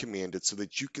Lord commanded so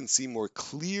that you can see more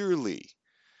clearly.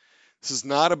 This is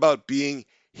not about being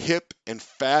hip and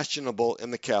fashionable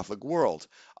in the Catholic world.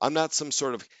 I'm not some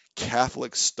sort of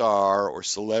Catholic star or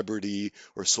celebrity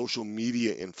or social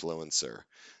media influencer.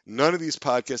 None of these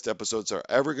podcast episodes are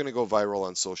ever going to go viral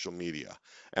on social media.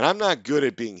 And I'm not good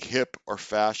at being hip or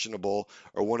fashionable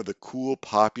or one of the cool,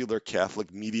 popular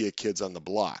Catholic media kids on the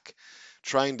block.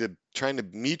 trying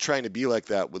to be like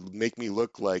that would make me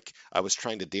look like I was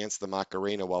trying to dance the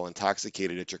Macarena while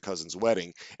intoxicated at your cousin's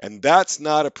wedding, and that's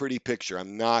not a pretty picture.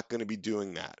 I'm not going to be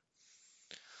doing that.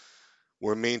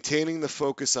 We're maintaining the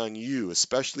focus on you,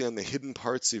 especially on the hidden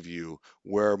parts of you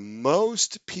where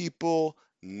most people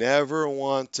never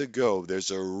want to go. There's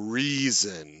a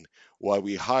reason why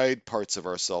we hide parts of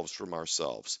ourselves from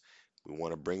ourselves. We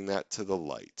want to bring that to the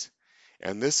light.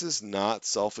 And this is not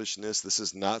selfishness. This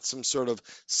is not some sort of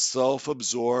self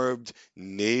absorbed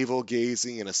navel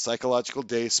gazing in a psychological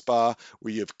day spa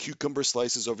where you have cucumber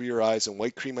slices over your eyes and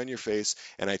white cream on your face,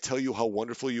 and I tell you how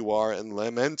wonderful you are and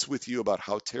lament with you about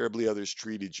how terribly others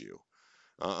treated you.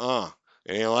 It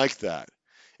ain't like that.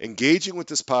 Engaging with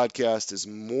this podcast is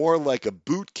more like a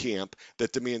boot camp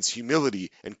that demands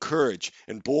humility and courage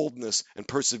and boldness and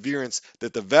perseverance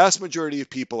that the vast majority of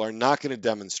people are not going to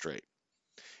demonstrate.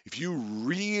 If you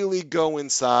really go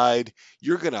inside,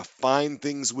 you're going to find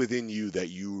things within you that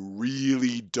you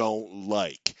really don't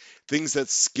like. Things that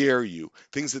scare you,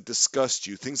 things that disgust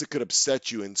you, things that could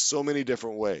upset you in so many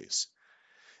different ways.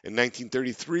 In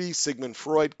 1933, Sigmund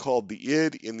Freud called the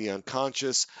id in the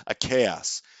unconscious a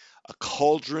chaos, a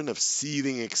cauldron of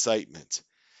seething excitement.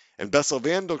 And Bessel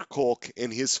van der Kolk,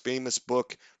 in his famous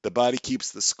book, The Body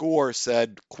Keeps the Score,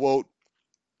 said, quote,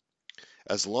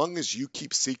 as long as you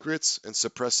keep secrets and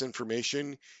suppress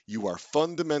information, you are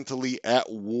fundamentally at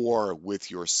war with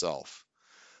yourself.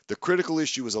 The critical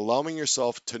issue is allowing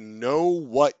yourself to know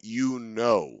what you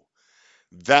know.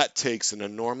 That takes an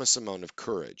enormous amount of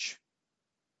courage.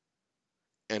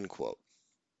 End quote.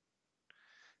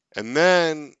 And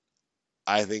then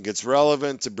I think it's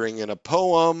relevant to bring in a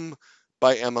poem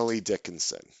by Emily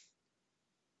Dickinson.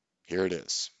 Here it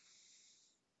is.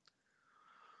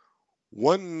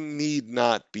 One need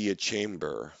not be a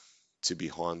chamber to be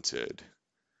haunted.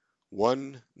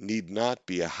 One need not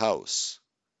be a house.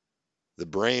 The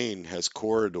brain has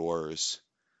corridors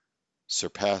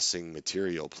surpassing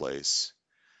material place.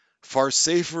 Far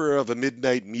safer of a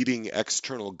midnight meeting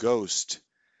external ghost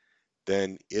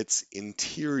than its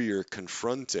interior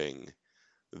confronting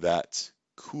that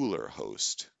cooler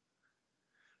host.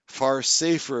 Far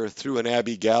safer through an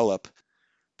abbey gallop,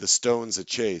 the stones a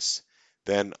chase,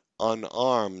 than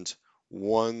unarmed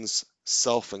one's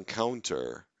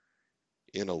self-encounter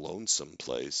in a lonesome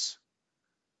place.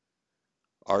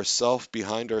 Ourself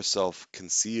behind ourself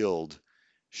concealed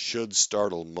should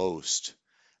startle most.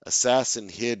 Assassin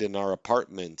hid in our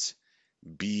apartment,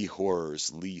 be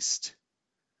horror's least.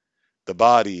 The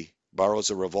body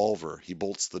borrows a revolver, he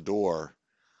bolts the door,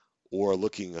 or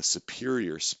looking a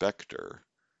superior specter,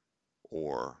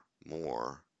 or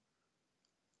more.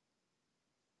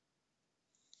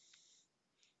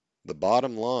 The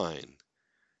bottom line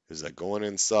is that going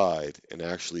inside and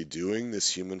actually doing this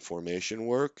human formation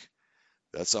work,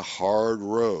 that's a hard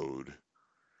road.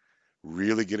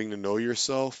 Really getting to know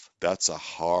yourself, that's a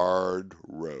hard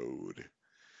road.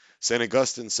 St.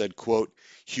 Augustine said, quote,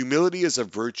 humility is a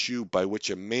virtue by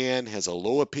which a man has a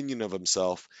low opinion of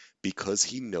himself because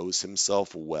he knows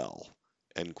himself well,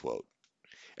 end quote.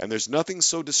 And there's nothing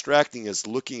so distracting as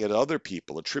looking at other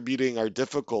people, attributing our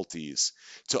difficulties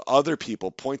to other people,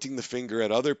 pointing the finger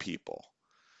at other people.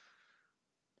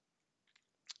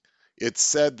 It's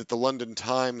said that the London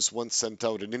Times once sent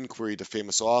out an inquiry to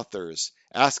famous authors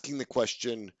asking the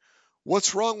question,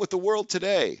 what's wrong with the world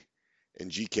today?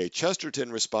 And G.K.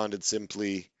 Chesterton responded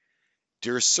simply,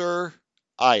 dear sir,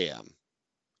 I am.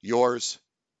 Yours,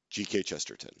 G.K.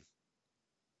 Chesterton.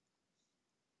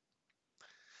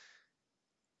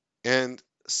 And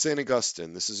St.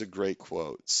 Augustine, this is a great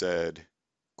quote, said,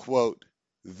 quote,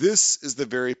 this is the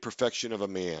very perfection of a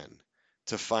man,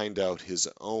 to find out his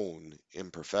own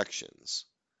imperfections,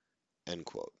 end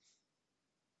quote.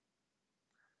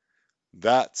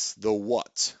 That's the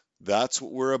what. That's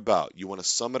what we're about. You want to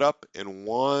sum it up in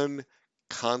one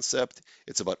concept.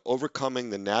 It's about overcoming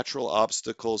the natural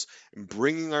obstacles and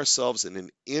bringing ourselves in an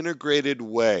integrated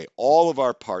way, all of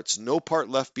our parts, no part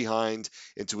left behind,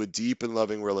 into a deep and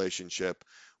loving relationship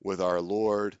with our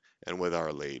Lord and with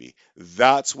Our Lady.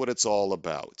 That's what it's all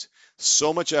about.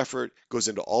 So much effort goes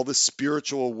into all the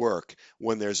spiritual work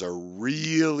when there's a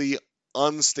really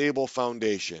unstable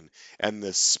foundation, and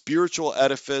the spiritual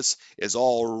edifice is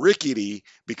all rickety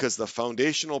because the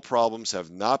foundational problems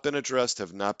have not been addressed,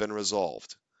 have not been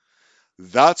resolved.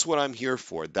 That's what I'm here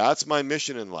for. That's my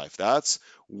mission in life. That's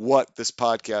what this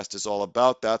podcast is all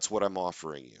about. That's what I'm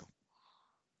offering you.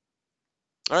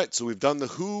 All right, so we've done the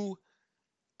who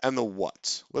and the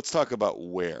what. Let's talk about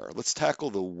where. Let's tackle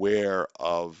the where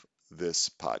of this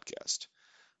podcast.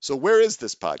 So where is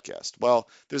this podcast? Well,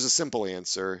 there's a simple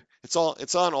answer. It's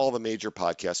on all the major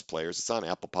podcast players. It's on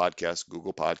Apple Podcasts,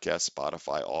 Google Podcasts,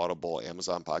 Spotify, Audible,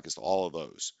 Amazon Podcast, all of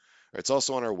those. It's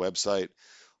also on our website,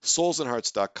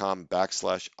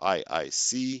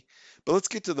 soulsandhearts.com/IIC. But let's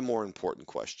get to the more important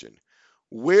question.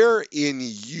 Where in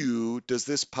you does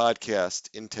this podcast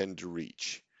intend to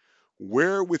reach?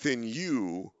 Where within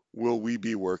you will we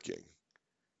be working?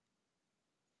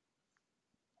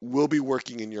 We'll be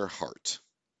working in your heart.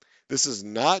 This is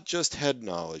not just head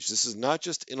knowledge. This is not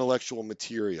just intellectual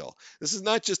material. This is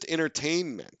not just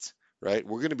entertainment, right?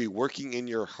 We're going to be working in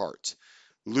your heart.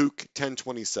 Luke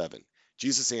 10:27.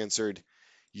 Jesus answered,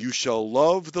 "You shall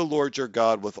love the Lord your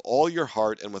God with all your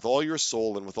heart and with all your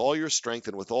soul and with all your strength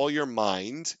and with all your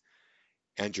mind,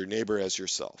 and your neighbor as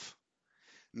yourself."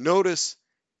 Notice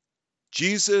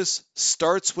Jesus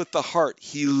starts with the heart.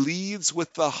 He leads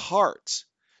with the heart,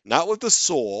 not with the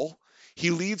soul. He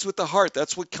leads with the heart.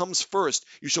 That's what comes first.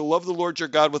 You shall love the Lord your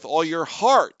God with all your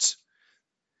heart.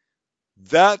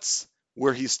 That's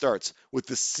where he starts, with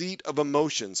the seat of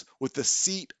emotions, with the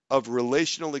seat of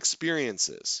relational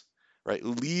experiences, right?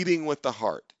 Leading with the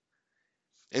heart.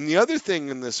 And the other thing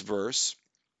in this verse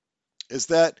is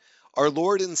that our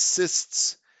Lord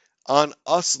insists on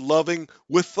us loving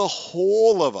with the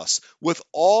whole of us, with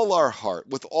all our heart,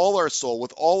 with all our soul,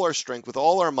 with all our strength, with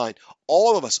all our mind,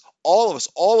 all of us, all of us,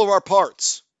 all of our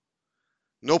parts.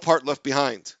 No part left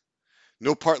behind,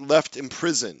 no part left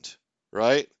imprisoned,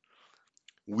 right?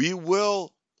 We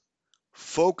will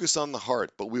focus on the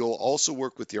heart, but we will also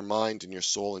work with your mind and your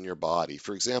soul and your body.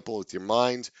 For example, with your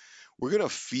mind, we're going to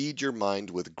feed your mind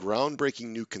with groundbreaking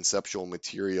new conceptual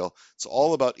material. It's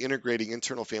all about integrating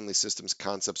internal family systems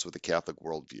concepts with a Catholic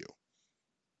worldview.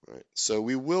 Right? So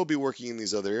we will be working in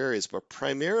these other areas, but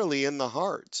primarily in the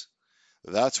heart.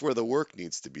 That's where the work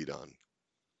needs to be done.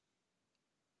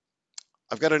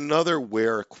 I've got another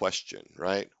where question,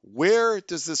 right? Where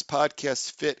does this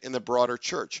podcast fit in the broader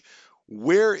church?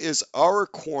 Where is our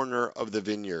corner of the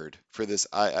vineyard for this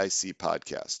IIC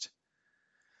podcast?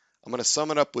 I'm going to sum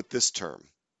it up with this term: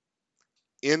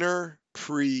 inner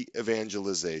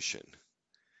pre-evangelization.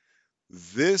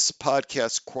 This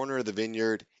podcast, Corner of the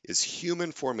Vineyard, is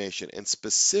human formation and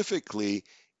specifically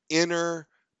inner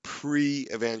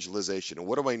pre-evangelization. And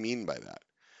what do I mean by that?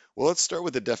 Well, let's start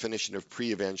with the definition of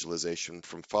pre-evangelization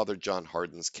from Father John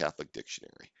Hardin's Catholic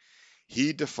Dictionary.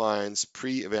 He defines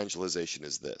pre-evangelization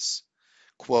as this,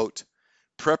 quote,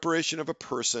 preparation of a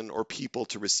person or people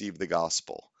to receive the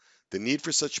gospel. The need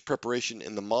for such preparation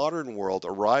in the modern world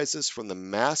arises from the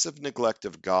massive neglect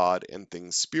of God and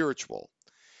things spiritual.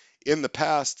 In the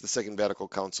past, the Second Vatican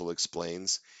Council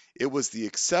explains, it was the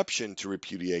exception to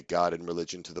repudiate God and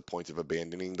religion to the point of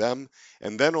abandoning them,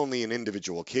 and then only in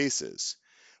individual cases.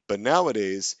 But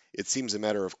nowadays, it seems a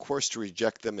matter of course to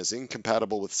reject them as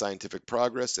incompatible with scientific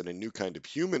progress and a new kind of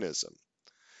humanism.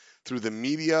 Through the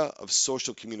media of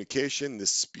social communication, this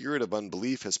spirit of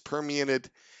unbelief has permeated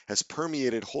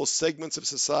whole segments of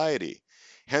society.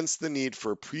 Hence the need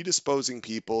for predisposing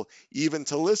people even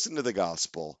to listen to the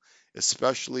gospel,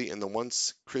 especially in the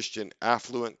once Christian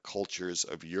affluent cultures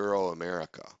of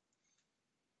Euro-America.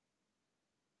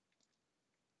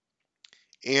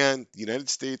 And the United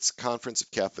States Conference of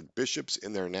Catholic Bishops,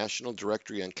 in their National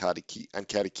Directory on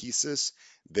Catechesis,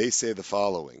 they say the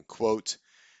following, quote,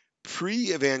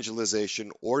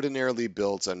 pre-evangelization ordinarily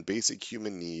builds on basic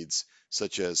human needs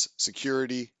such as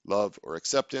security, love, or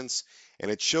acceptance,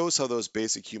 and it shows how those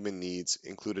basic human needs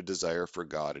include a desire for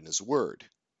God and His Word.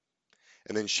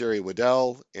 And then Sherry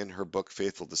Waddell, in her book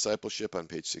Faithful Discipleship on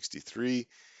page 63,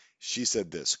 she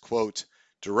said this, quote,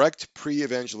 direct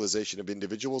pre-evangelization of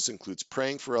individuals includes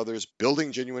praying for others,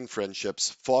 building genuine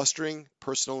friendships, fostering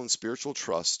personal and spiritual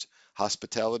trust,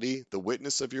 hospitality, the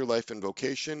witness of your life and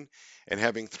vocation, and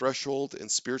having threshold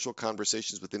and spiritual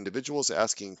conversations with individuals,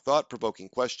 asking thought-provoking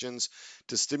questions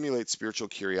to stimulate spiritual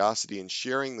curiosity, and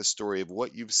sharing the story of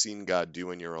what you've seen God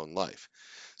do in your own life.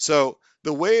 So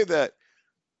the way that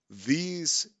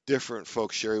these different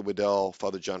folks, Sherry Waddell,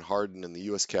 Father John Hardin, and the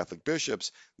U.S. Catholic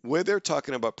bishops, where they're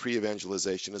talking about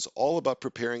pre-evangelization is all about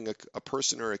preparing a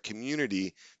person or a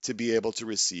community to be able to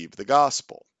receive the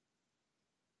gospel.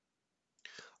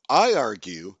 I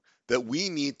argue that we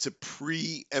need to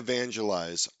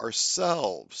pre-evangelize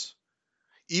ourselves.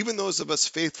 Even those of us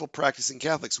faithful practicing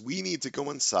Catholics, we need to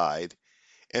go inside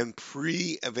and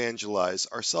pre-evangelize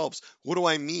ourselves. What do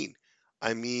I mean?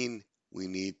 I mean, we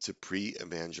need to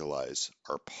pre-evangelize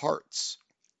our parts.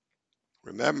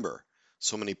 Remember,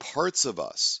 so many parts of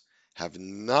us have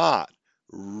not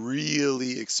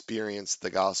really experienced the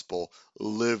gospel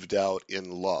lived out in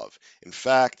love. In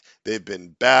fact, they've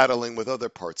been battling with other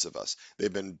parts of us,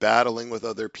 they've been battling with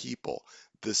other people.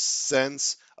 The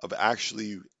sense of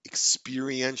actually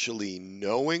experientially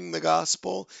knowing the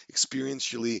gospel,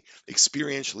 experientially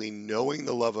knowing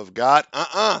the love of God,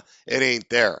 it ain't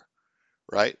there,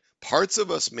 right? Parts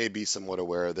of us may be somewhat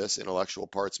aware of this, intellectual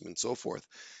parts and so forth,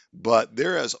 but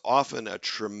there is often a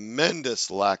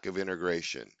tremendous lack of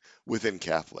integration within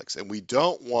Catholics. And we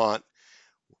don't want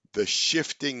the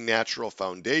shifting natural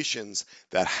foundations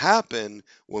that happen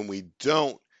when we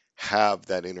don't have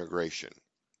that integration.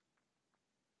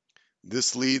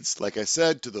 This leads, like I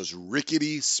said, to those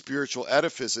rickety spiritual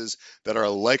edifices that are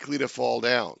likely to fall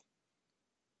down.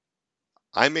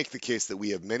 I make the case that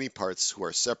we have many parts who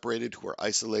are separated, who are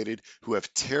isolated, who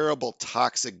have terrible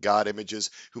toxic God images,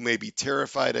 who may be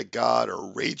terrified at God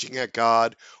or raging at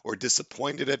God or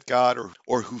disappointed at God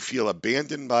or who feel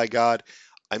abandoned by God.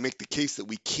 I make the case that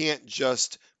we can't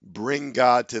just bring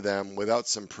God to them without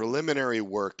some preliminary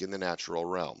work in the natural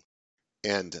realm.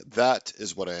 And that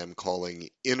is what I am calling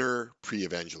inner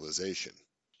pre-evangelization.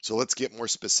 So let's get more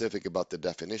specific about the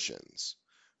definitions.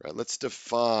 Right? Let's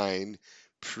define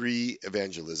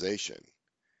pre-evangelization.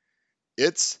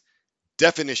 It's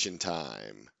definition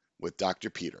time with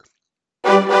Dr. Peter.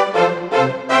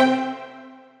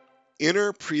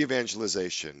 Inner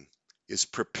pre-evangelization is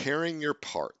preparing your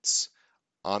parts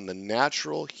on the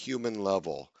natural human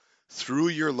level through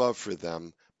your love for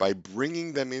them by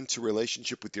bringing them into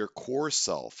relationship with your core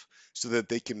self so that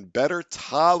they can better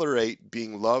tolerate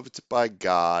being loved by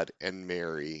God and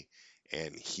Mary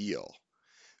and heal.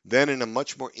 Then, in a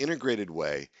much more integrated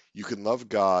way, you can love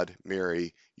God,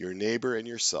 Mary, your neighbor, and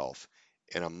yourself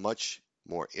in a much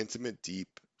more intimate,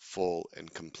 deep, full,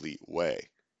 and complete way.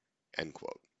 End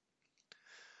quote.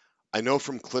 I know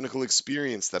from clinical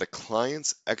experience that a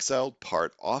client's exiled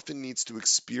part often needs to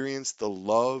experience the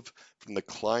love from the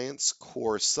client's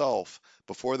core self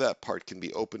before that part can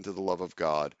be open to the love of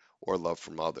God or love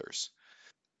from others.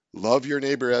 Love your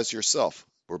neighbor as yourself.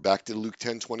 We're back to Luke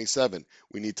 10:27.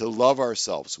 We need to love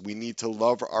ourselves. We need to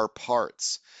love our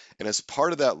parts. And as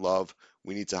part of that love,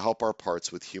 we need to help our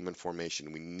parts with human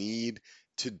formation. We need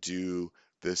to do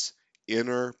this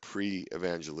inner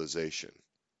pre-evangelization.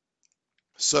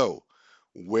 So,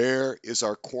 where is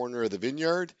our corner of the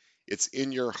vineyard? It's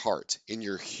in your heart, in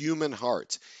your human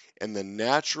heart, and the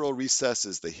natural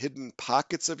recesses, the hidden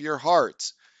pockets of your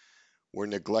heart where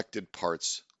neglected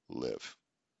parts live.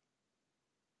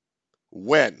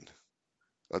 When?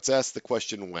 Let's ask the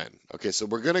question when. Okay, so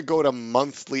we're going to go to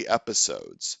monthly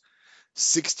episodes,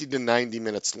 60 to 90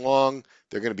 minutes long.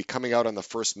 They're going to be coming out on the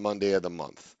first Monday of the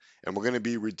month. And we're going to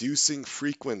be reducing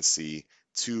frequency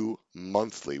to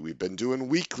monthly. We've been doing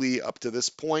weekly up to this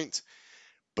point,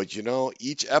 but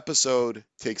each episode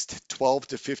takes 12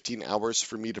 to 15 hours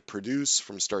for me to produce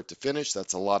from start to finish.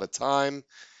 That's a lot of time.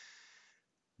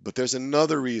 But there's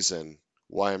another reason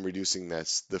why I'm reducing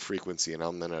the frequency, and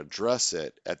I'm going to address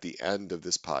it at the end of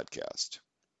this podcast.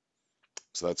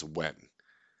 So that's when.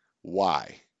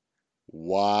 Why?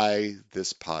 Why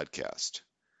this podcast?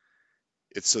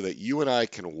 It's so that you and I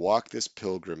can walk this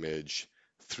pilgrimage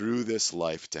through this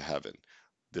life to heaven.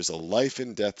 There's a life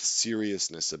and death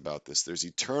seriousness about this. There's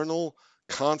eternal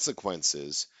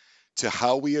consequences to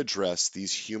how we address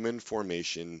these human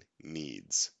formation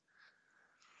needs.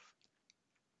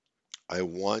 I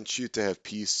want you to have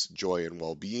peace, joy, and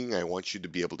well-being. I want you to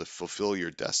be able to fulfill your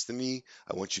destiny.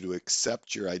 I want you to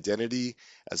accept your identity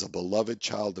as a beloved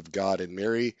child of God and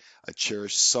Mary, a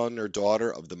cherished son or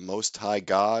daughter of the Most High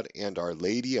God and Our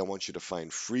Lady. I want you to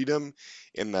find freedom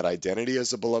in that identity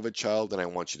as a beloved child, and I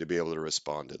want you to be able to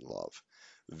respond in love.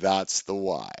 That's the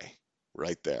why,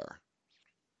 right there.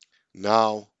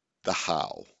 Now, the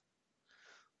how.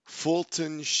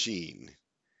 Fulton Sheen,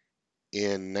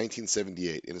 in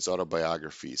 1978, in his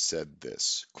autobiography, said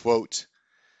this, quote,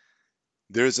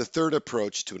 "There is a third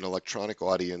approach to an electronic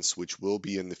audience which will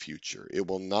be in the future. It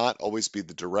will not always be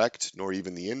the direct, nor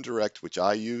even the indirect, which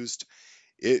I used.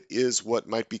 It is what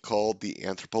might be called the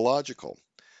anthropological.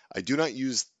 I do not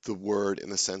use the word in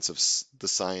the sense of the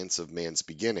science of man's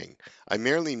beginning. I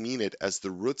merely mean it as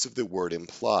the roots of the word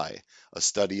imply, a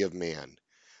study of man.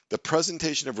 The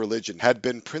presentation of religion had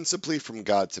been principally from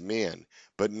God to man,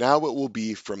 but now it will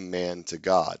be from man to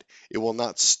God. It will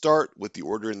not start with the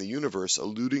order in the universe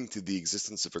alluding to the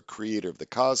existence of a creator of the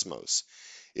cosmos.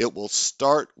 It will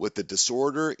start with the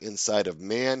disorder inside of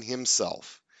man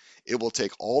himself. It will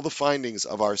take all the findings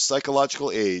of our psychological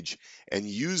age and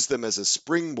use them as a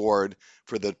springboard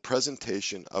for the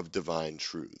presentation of divine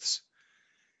truths."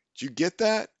 Do you get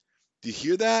that? Do you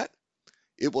hear that?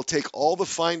 It will take all the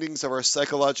findings of our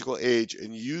psychological age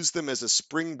and use them as a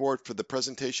springboard for the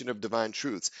presentation of divine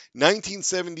truths.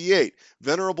 1978,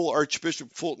 Venerable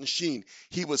Archbishop Fulton Sheen,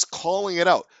 he was calling it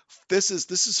out. This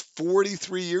is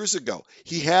 43 years ago.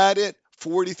 He had it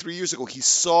 43 years ago. He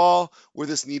saw where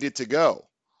this needed to go.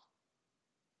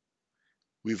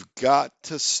 We've got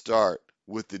to start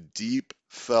with the deep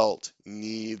felt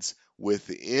needs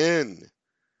within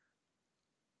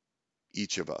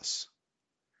each of us.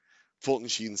 Fulton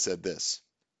Sheen said this,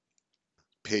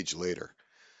 page later.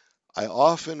 I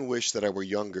often wish that I were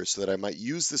younger so that I might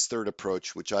use this third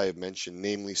approach which I have mentioned,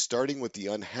 namely starting with the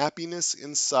unhappiness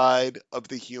inside of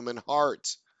the human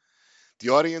heart. The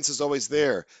audience is always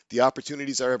there. The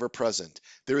opportunities are ever present.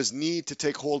 There is need to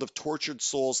take hold of tortured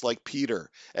souls like Peter,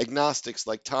 agnostics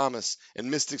like Thomas, and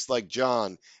mystics like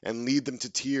John, and lead them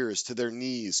to tears, to their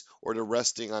knees, or to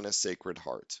resting on a sacred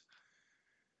heart.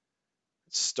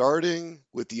 Starting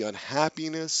with the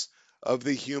unhappiness of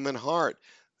the human heart.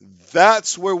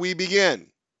 That's where we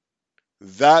begin.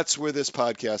 That's where this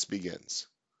podcast begins.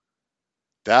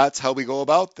 That's how we go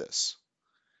about this.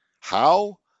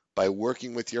 How? By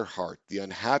working with your heart, the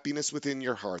unhappiness within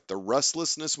your heart, the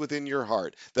restlessness within your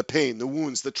heart, the pain, the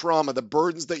wounds, the trauma, the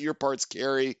burdens that your parts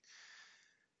carry.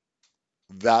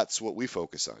 That's what we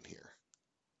focus on here.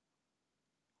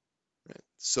 Right?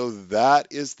 So that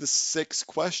is the 6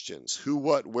 questions: who,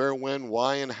 what, where, when,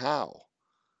 why, and how.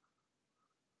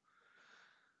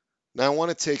 Now I want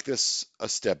to take this a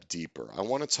step deeper. I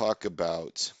want to talk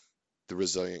about the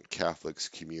Resilient Catholics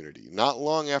community. Not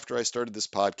long after I started this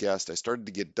podcast, I started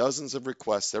to get dozens of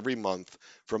requests every month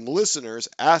from listeners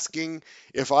asking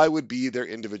if I would be their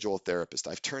individual therapist.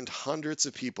 I've turned hundreds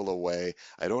of people away.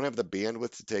 I don't have the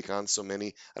bandwidth to take on so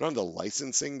many. I don't have the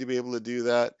licensing to be able to do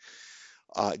that.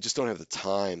 I just don't have the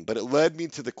time. But it led me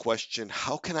to the question,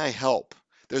 how can I help?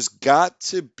 There's got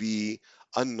to be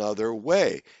another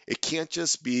way. It can't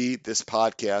just be this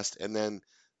podcast and then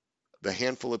the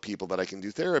handful of people that I can do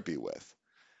therapy with.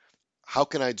 How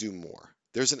can I do more?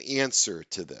 There's an answer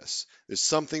to this. There's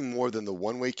something more than the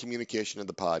one-way communication of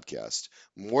the podcast,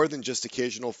 more than just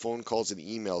occasional phone calls and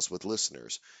emails with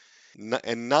listeners.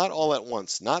 And not all at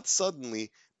once, not suddenly,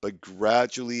 but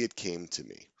gradually it came to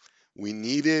me. We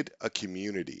needed a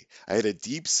community. I had a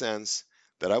deep sense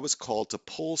that I was called to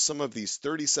pull some of these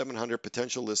 3,700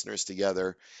 potential listeners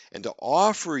together and to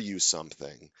offer you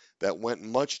something that went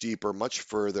much deeper, much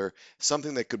further,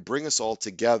 something that could bring us all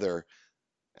together,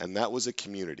 and that was a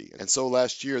community. And so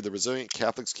last year, the Resilient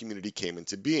Catholics community came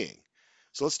into being.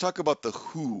 So let's talk about the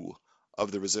who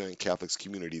of the Resilient Catholics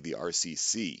community, the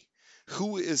RCC.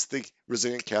 Who is the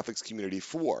Resilient Catholics community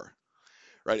for?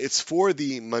 Right? It's for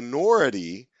the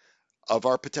minority of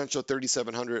our potential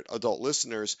 3,700 adult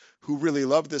listeners who really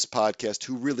love this podcast,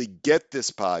 who really get this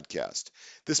podcast.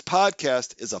 This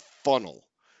podcast is a funnel,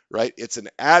 right? It's an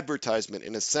advertisement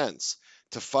in a sense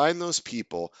to find those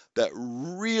people that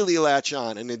really latch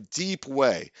on in a deep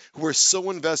way, who are so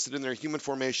invested in their human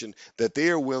formation that they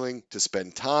are willing to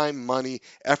spend time, money,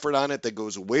 effort on it that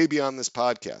goes way beyond this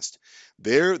podcast.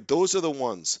 Those are the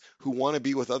ones who want to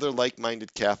be with other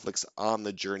like-minded Catholics on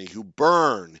the journey, who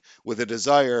burn with a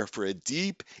desire for a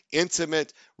deep,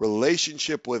 intimate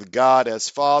relationship with God as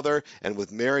Father and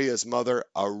with Mary as Mother,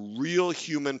 a real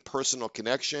human personal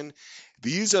connection.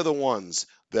 These are the ones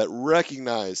that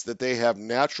recognize that they have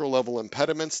natural level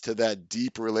impediments to that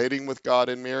deep relating with God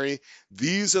and Mary.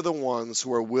 These are the ones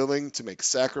who are willing to make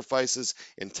sacrifices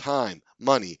in time,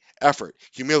 money, effort,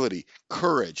 humility,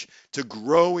 courage to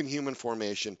grow in human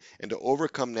formation and to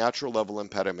overcome natural level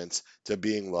impediments to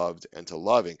being loved and to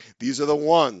loving. These are the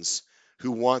ones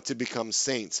who want to become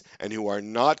saints and who are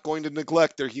not going to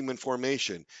neglect their human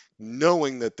formation,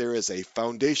 knowing that there is a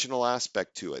foundational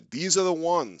aspect to it. These are the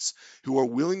ones who are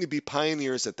willing to be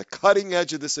pioneers at the cutting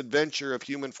edge of this adventure of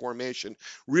human formation,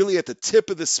 really at the tip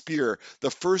of the spear,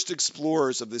 the first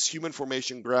explorers of this human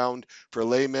formation ground for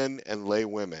laymen and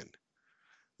laywomen.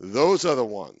 Those are the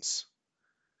ones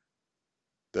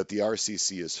that the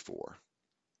RCC is for.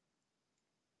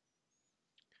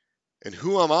 And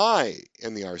who am I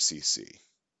in the RCC?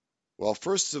 Well,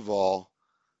 first of all,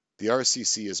 the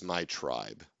RCC is my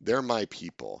tribe. They're my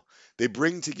people. They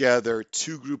bring together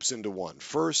 2 groups into one.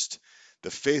 First, the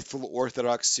faithful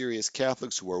Orthodox Serious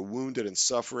Catholics who are wounded and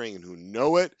suffering and who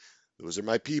know it. Those are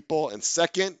my people. And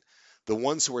second, the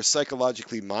ones who are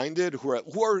psychologically minded, who at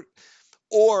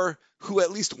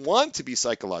least want to be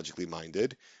psychologically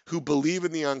minded, who believe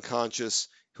in the unconscious,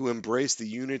 who embrace the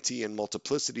unity and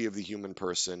multiplicity of the human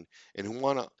person, and who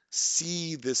want to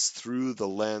see this through the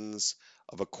lens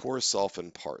of a core self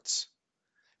in parts.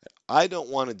 I don't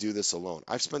want to do this alone.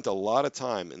 I've spent a lot of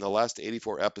time in the last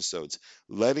 84 episodes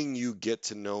letting you get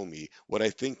to know me, what I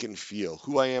think and feel,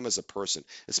 who I am as a person,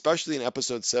 especially in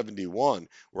episode 71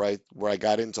 where I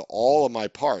got into all of my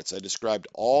parts. I described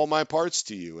all my parts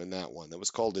to you in that one. That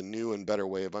was called A New and Better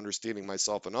Way of Understanding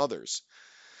Myself and Others.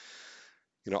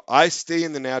 I stay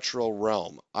in the natural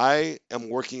realm. I am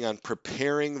working on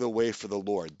preparing the way for the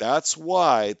Lord. That's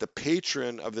why the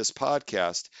patron of this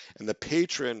podcast and the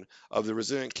patron of the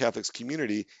Resilient Catholics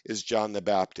community is John the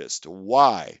Baptist.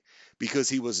 Why? Because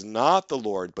he was not the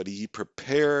Lord, but he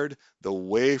prepared the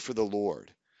way for the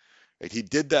Lord. Right? He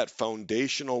did that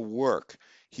foundational work.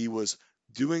 He was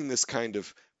doing this kind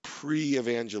of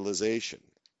pre-evangelization.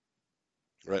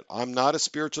 Right? I'm not a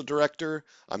spiritual director.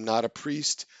 I'm not a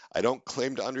priest. I don't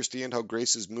claim to understand how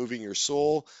grace is moving your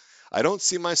soul. I don't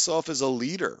see myself as a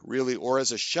leader, really, or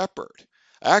as a shepherd.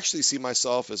 I actually see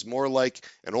myself as more like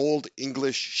an old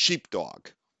English sheepdog,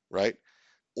 right?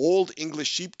 Old English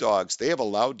sheepdogs, they have a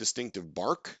loud, distinctive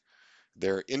bark.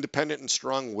 They're independent and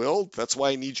strong willed. That's why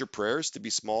I need your prayers to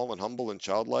be small and humble and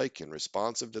childlike and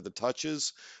responsive to the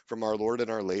touches from our Lord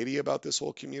and Our Lady about this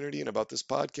whole community and about this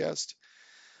podcast.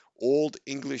 Old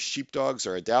English sheepdogs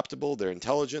are adaptable, they're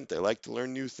intelligent, they like to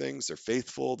learn new things, they're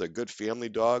faithful, they're good family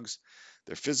dogs.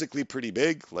 They're physically pretty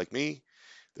big, like me.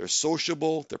 They're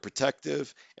sociable, they're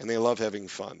protective, and they love having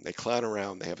fun. They clown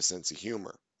around, they have a sense of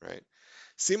humor, right?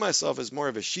 See myself as more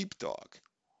of a sheepdog,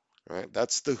 right?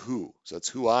 That's the who. So that's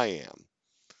who I am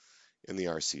in the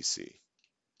RCC.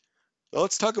 Now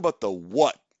let's talk about the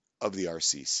what of the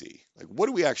RCC. Like, what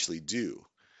do we actually do?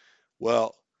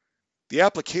 Well, the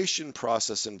application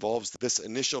process involves this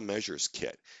initial measures kit.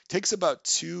 It takes about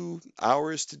 2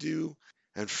 hours to do.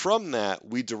 And from that,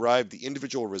 we derive the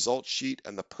individual results sheet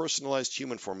and the personalized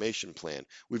human formation plan.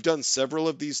 We've done several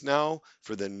of these now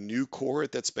for the new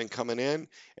cohort that's been coming in,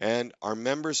 and our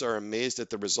members are amazed at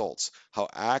the results, how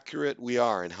accurate we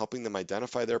are in helping them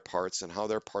identify their parts and how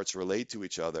their parts relate to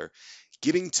each other,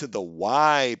 getting to the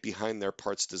why behind their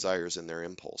parts, desires, and their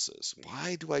impulses.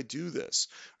 Why do I do this?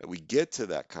 We get to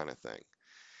that kind of thing.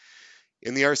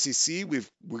 In the RCC,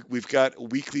 we've got a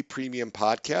weekly premium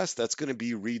podcast that's going to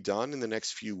be redone in the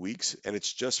next few weeks, and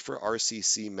it's just for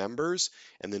RCC members.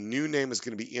 And the new name is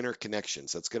going to be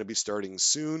Interconnections. That's going to be starting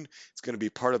soon. It's going to be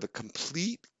part of a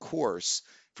complete course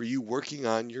for you working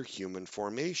on your human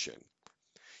formation.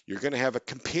 You're going to have a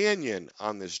companion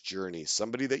on this journey,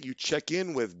 somebody that you check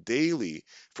in with daily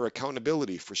for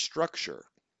accountability, for structure.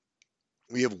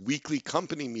 We have weekly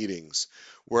company meetings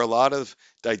where a lot of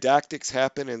didactics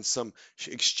happen and some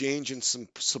exchange and some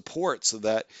support so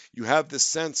that you have this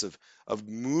sense of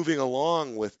moving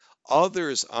along with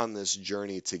others on this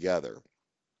journey together.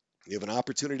 You have an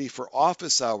opportunity for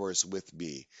office hours with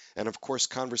me, and of course,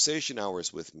 conversation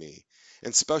hours with me,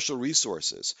 and special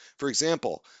resources. For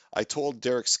example, I told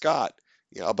Derek Scott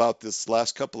about this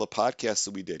last couple of podcasts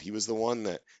that we did. He was the one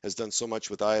that has done so much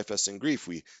with IFS and grief.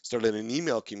 We started an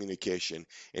email communication,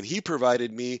 and he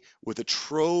provided me with a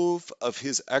trove of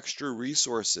his extra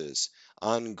resources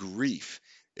on grief.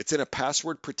 It's in a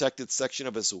password protected section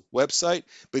of his website,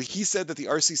 but he said that the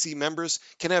RCC members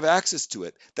can have access to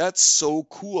it. That's so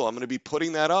cool. I'm going to be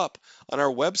putting that up on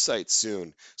our website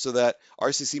soon so that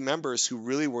RCC members who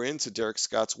really were into Derek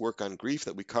Scott's work on grief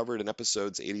that we covered in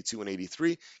episodes 82 and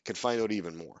 83 can find out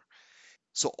even more.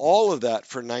 So all of that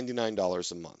for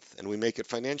 $99 a month, and we make it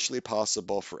financially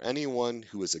possible for anyone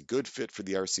who is a good fit for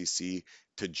the RCC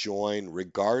to join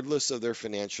regardless of their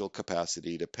financial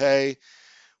capacity to pay.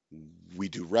 We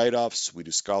do write-offs, we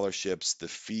do scholarships. The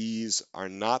fees are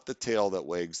not the tail that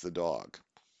wags the dog.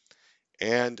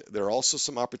 And there are also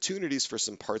some opportunities for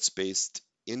some parts-based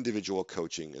individual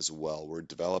coaching as well. We're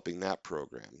developing that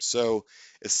program. So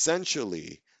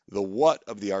essentially, the what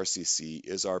of the RCC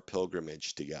is our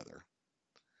pilgrimage together.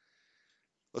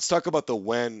 Let's talk about the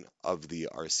when of the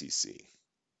RCC.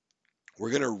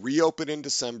 We're going to reopen in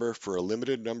December for a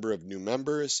limited number of new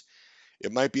members.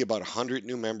 It might be about 100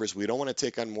 new members. We don't want to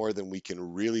take on more than we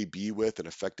can really be with and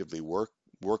effectively work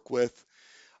with.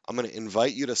 I'm going to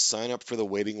invite you to sign up for the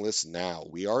waiting list now.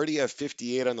 We already have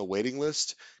 58 on the waiting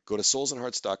list. Go to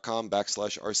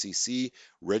soulsandhearts.com/RCC,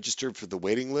 register for the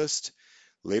waiting list.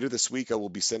 Later this week, I will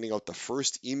be sending out the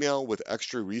first email with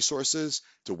extra resources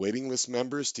to waiting list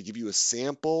members to give you a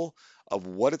sample of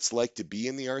what it's like to be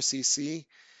in the RCC.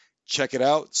 Check it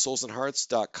out,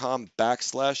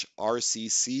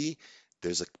 soulsandhearts.com/RCC.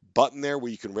 There's a button there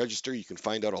where you can register. You can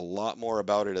find out a lot more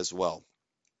about it as well.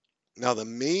 Now, the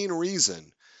main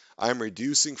reason I'm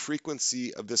reducing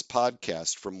frequency of this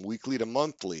podcast from weekly to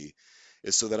monthly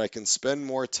is so that I can spend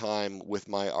more time with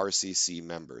my RCC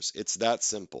members. It's that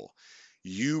simple.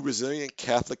 You resilient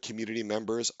Catholic community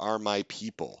members are my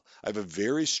people. I have a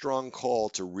very strong call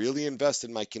to really invest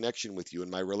in my connection with you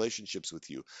and my relationships with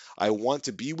you. I want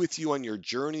to be with you on your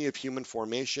journey of human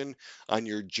formation, on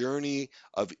your journey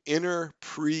of inner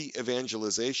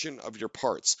pre-evangelization of your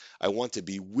parts. I want to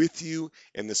be with you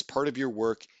in this part of your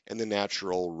work in the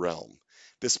natural realm.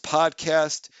 This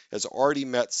podcast has already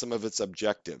met some of its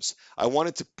objectives. I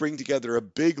wanted to bring together a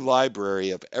big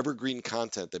library of evergreen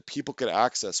content that people could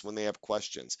access when they have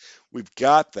questions. We've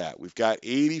got that. We've got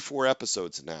 84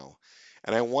 episodes now.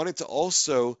 And I wanted to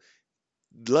also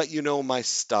let you know my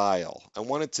style. I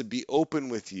wanted to be open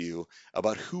with you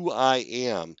about who I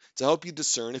am to help you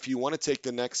discern if you want to take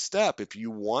the next step, if you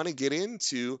want to get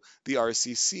into the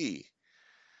RCC.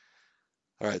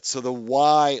 All right, so the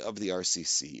why of the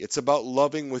RCC. It's about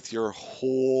loving with your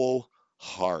whole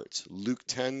heart. Luke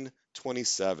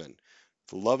 10:27.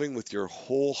 Loving with your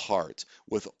whole heart,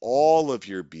 with all of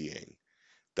your being.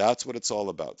 That's what it's all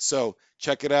about. So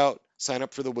check it out. Sign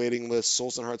up for the waiting list,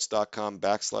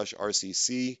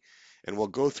 soulsandhearts.com/RCC. And we'll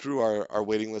go through our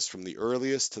waiting list from the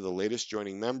earliest to the latest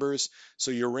joining members. So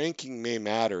your ranking may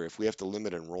matter if we have to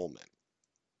limit enrollment.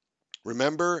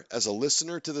 Remember, as a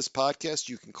listener to this podcast,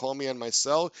 you can call me on my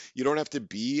cell. You don't have to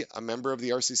be a member of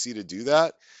the RCC to do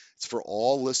that. It's for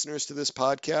all listeners to this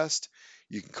podcast.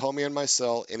 You can call me on my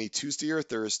cell any Tuesday or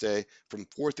Thursday from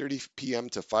 4:30 p.m.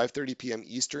 to 5:30 p.m.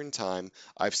 Eastern Time.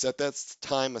 I've set that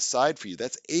time aside for you.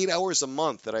 That's 8 hours a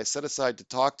month that I set aside to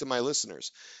talk to my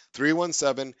listeners.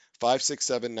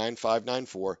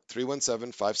 317-567-9594,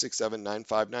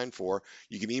 317-567-9594.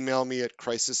 You can email me at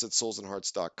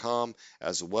crisis@soulsandhearts.com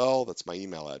as well. That's my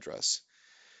email address.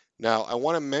 Now, I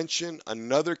want to mention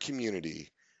another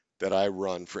community that I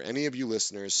run for any of you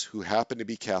listeners who happen to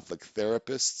be Catholic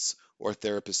therapists or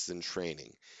therapists in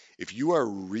training. If you are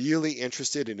really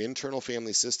interested in internal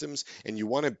family systems and you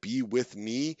want to be with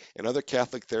me and other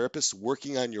Catholic therapists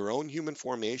working on your own human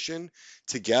formation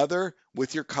together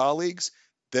with your colleagues,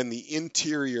 then the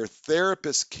interior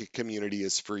therapist community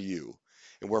is for you.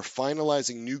 And we're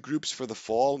finalizing new groups for the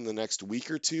fall in the next week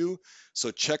or two.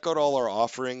 So check out all our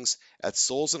offerings at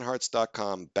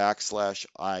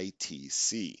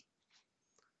soulsandhearts.com/ITC.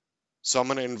 So I'm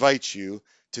going to invite you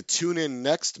to tune in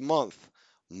next month,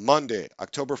 Monday,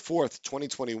 October 4th,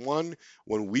 2021,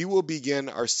 when we will begin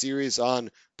our series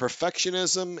on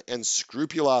perfectionism and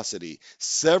scrupulosity.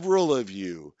 Several of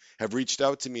you have reached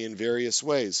out to me in various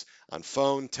ways on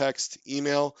phone, text,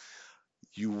 email.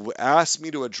 You asked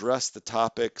me to address the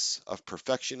topics of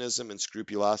perfectionism and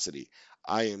scrupulosity.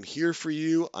 I am here for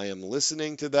you. I am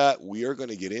listening to that. We are going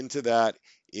to get into that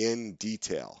in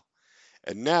detail.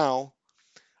 And now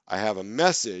I have a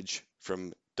message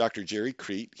from Dr. Jerry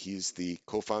Crete. He's the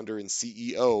co-founder and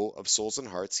CEO of Souls and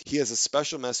Hearts. He has a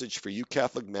special message for you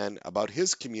Catholic men about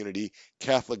his community,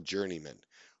 Catholic Journeymen.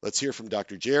 Let's hear from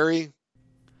Dr. Jerry.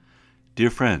 Dear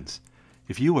friends,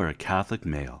 if you are a Catholic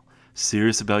male,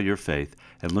 serious about your faith,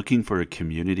 and looking for a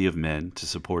community of men to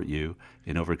support you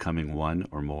in overcoming one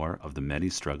or more of the many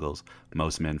struggles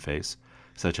most men face,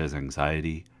 such as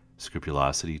anxiety,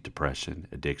 scrupulosity, depression,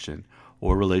 addiction,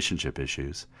 or relationship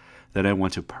issues, then I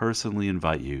want to personally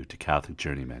invite you to Catholic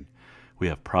Journeymen. We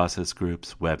have process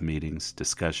groups, web meetings,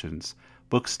 discussions,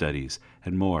 book studies,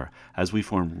 and more as we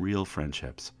form real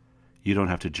friendships. You don't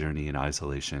have to journey in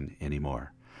isolation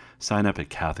anymore. Sign up at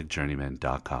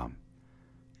CatholicJourneyman.com.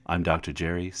 I'm Dr.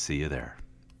 Jerry. See you there.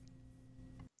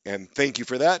 And thank you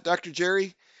for that, Dr.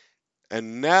 Jerry.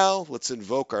 And now let's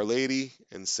invoke Our Lady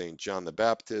and St. John the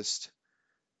Baptist.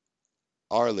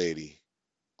 Our Lady,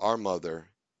 our Mother,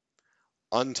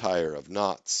 untie her of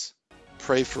knots,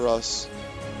 pray for us.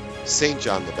 St.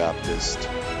 John the Baptist,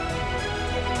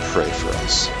 pray for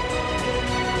us.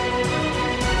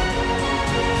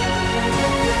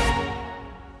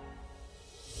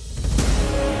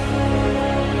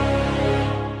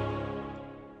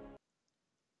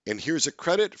 And here's a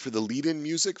credit for the lead-in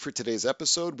music for today's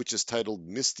episode, which is titled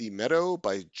Misty Meadow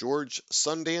by George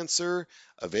Sundancer,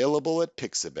 available at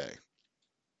Pixabay.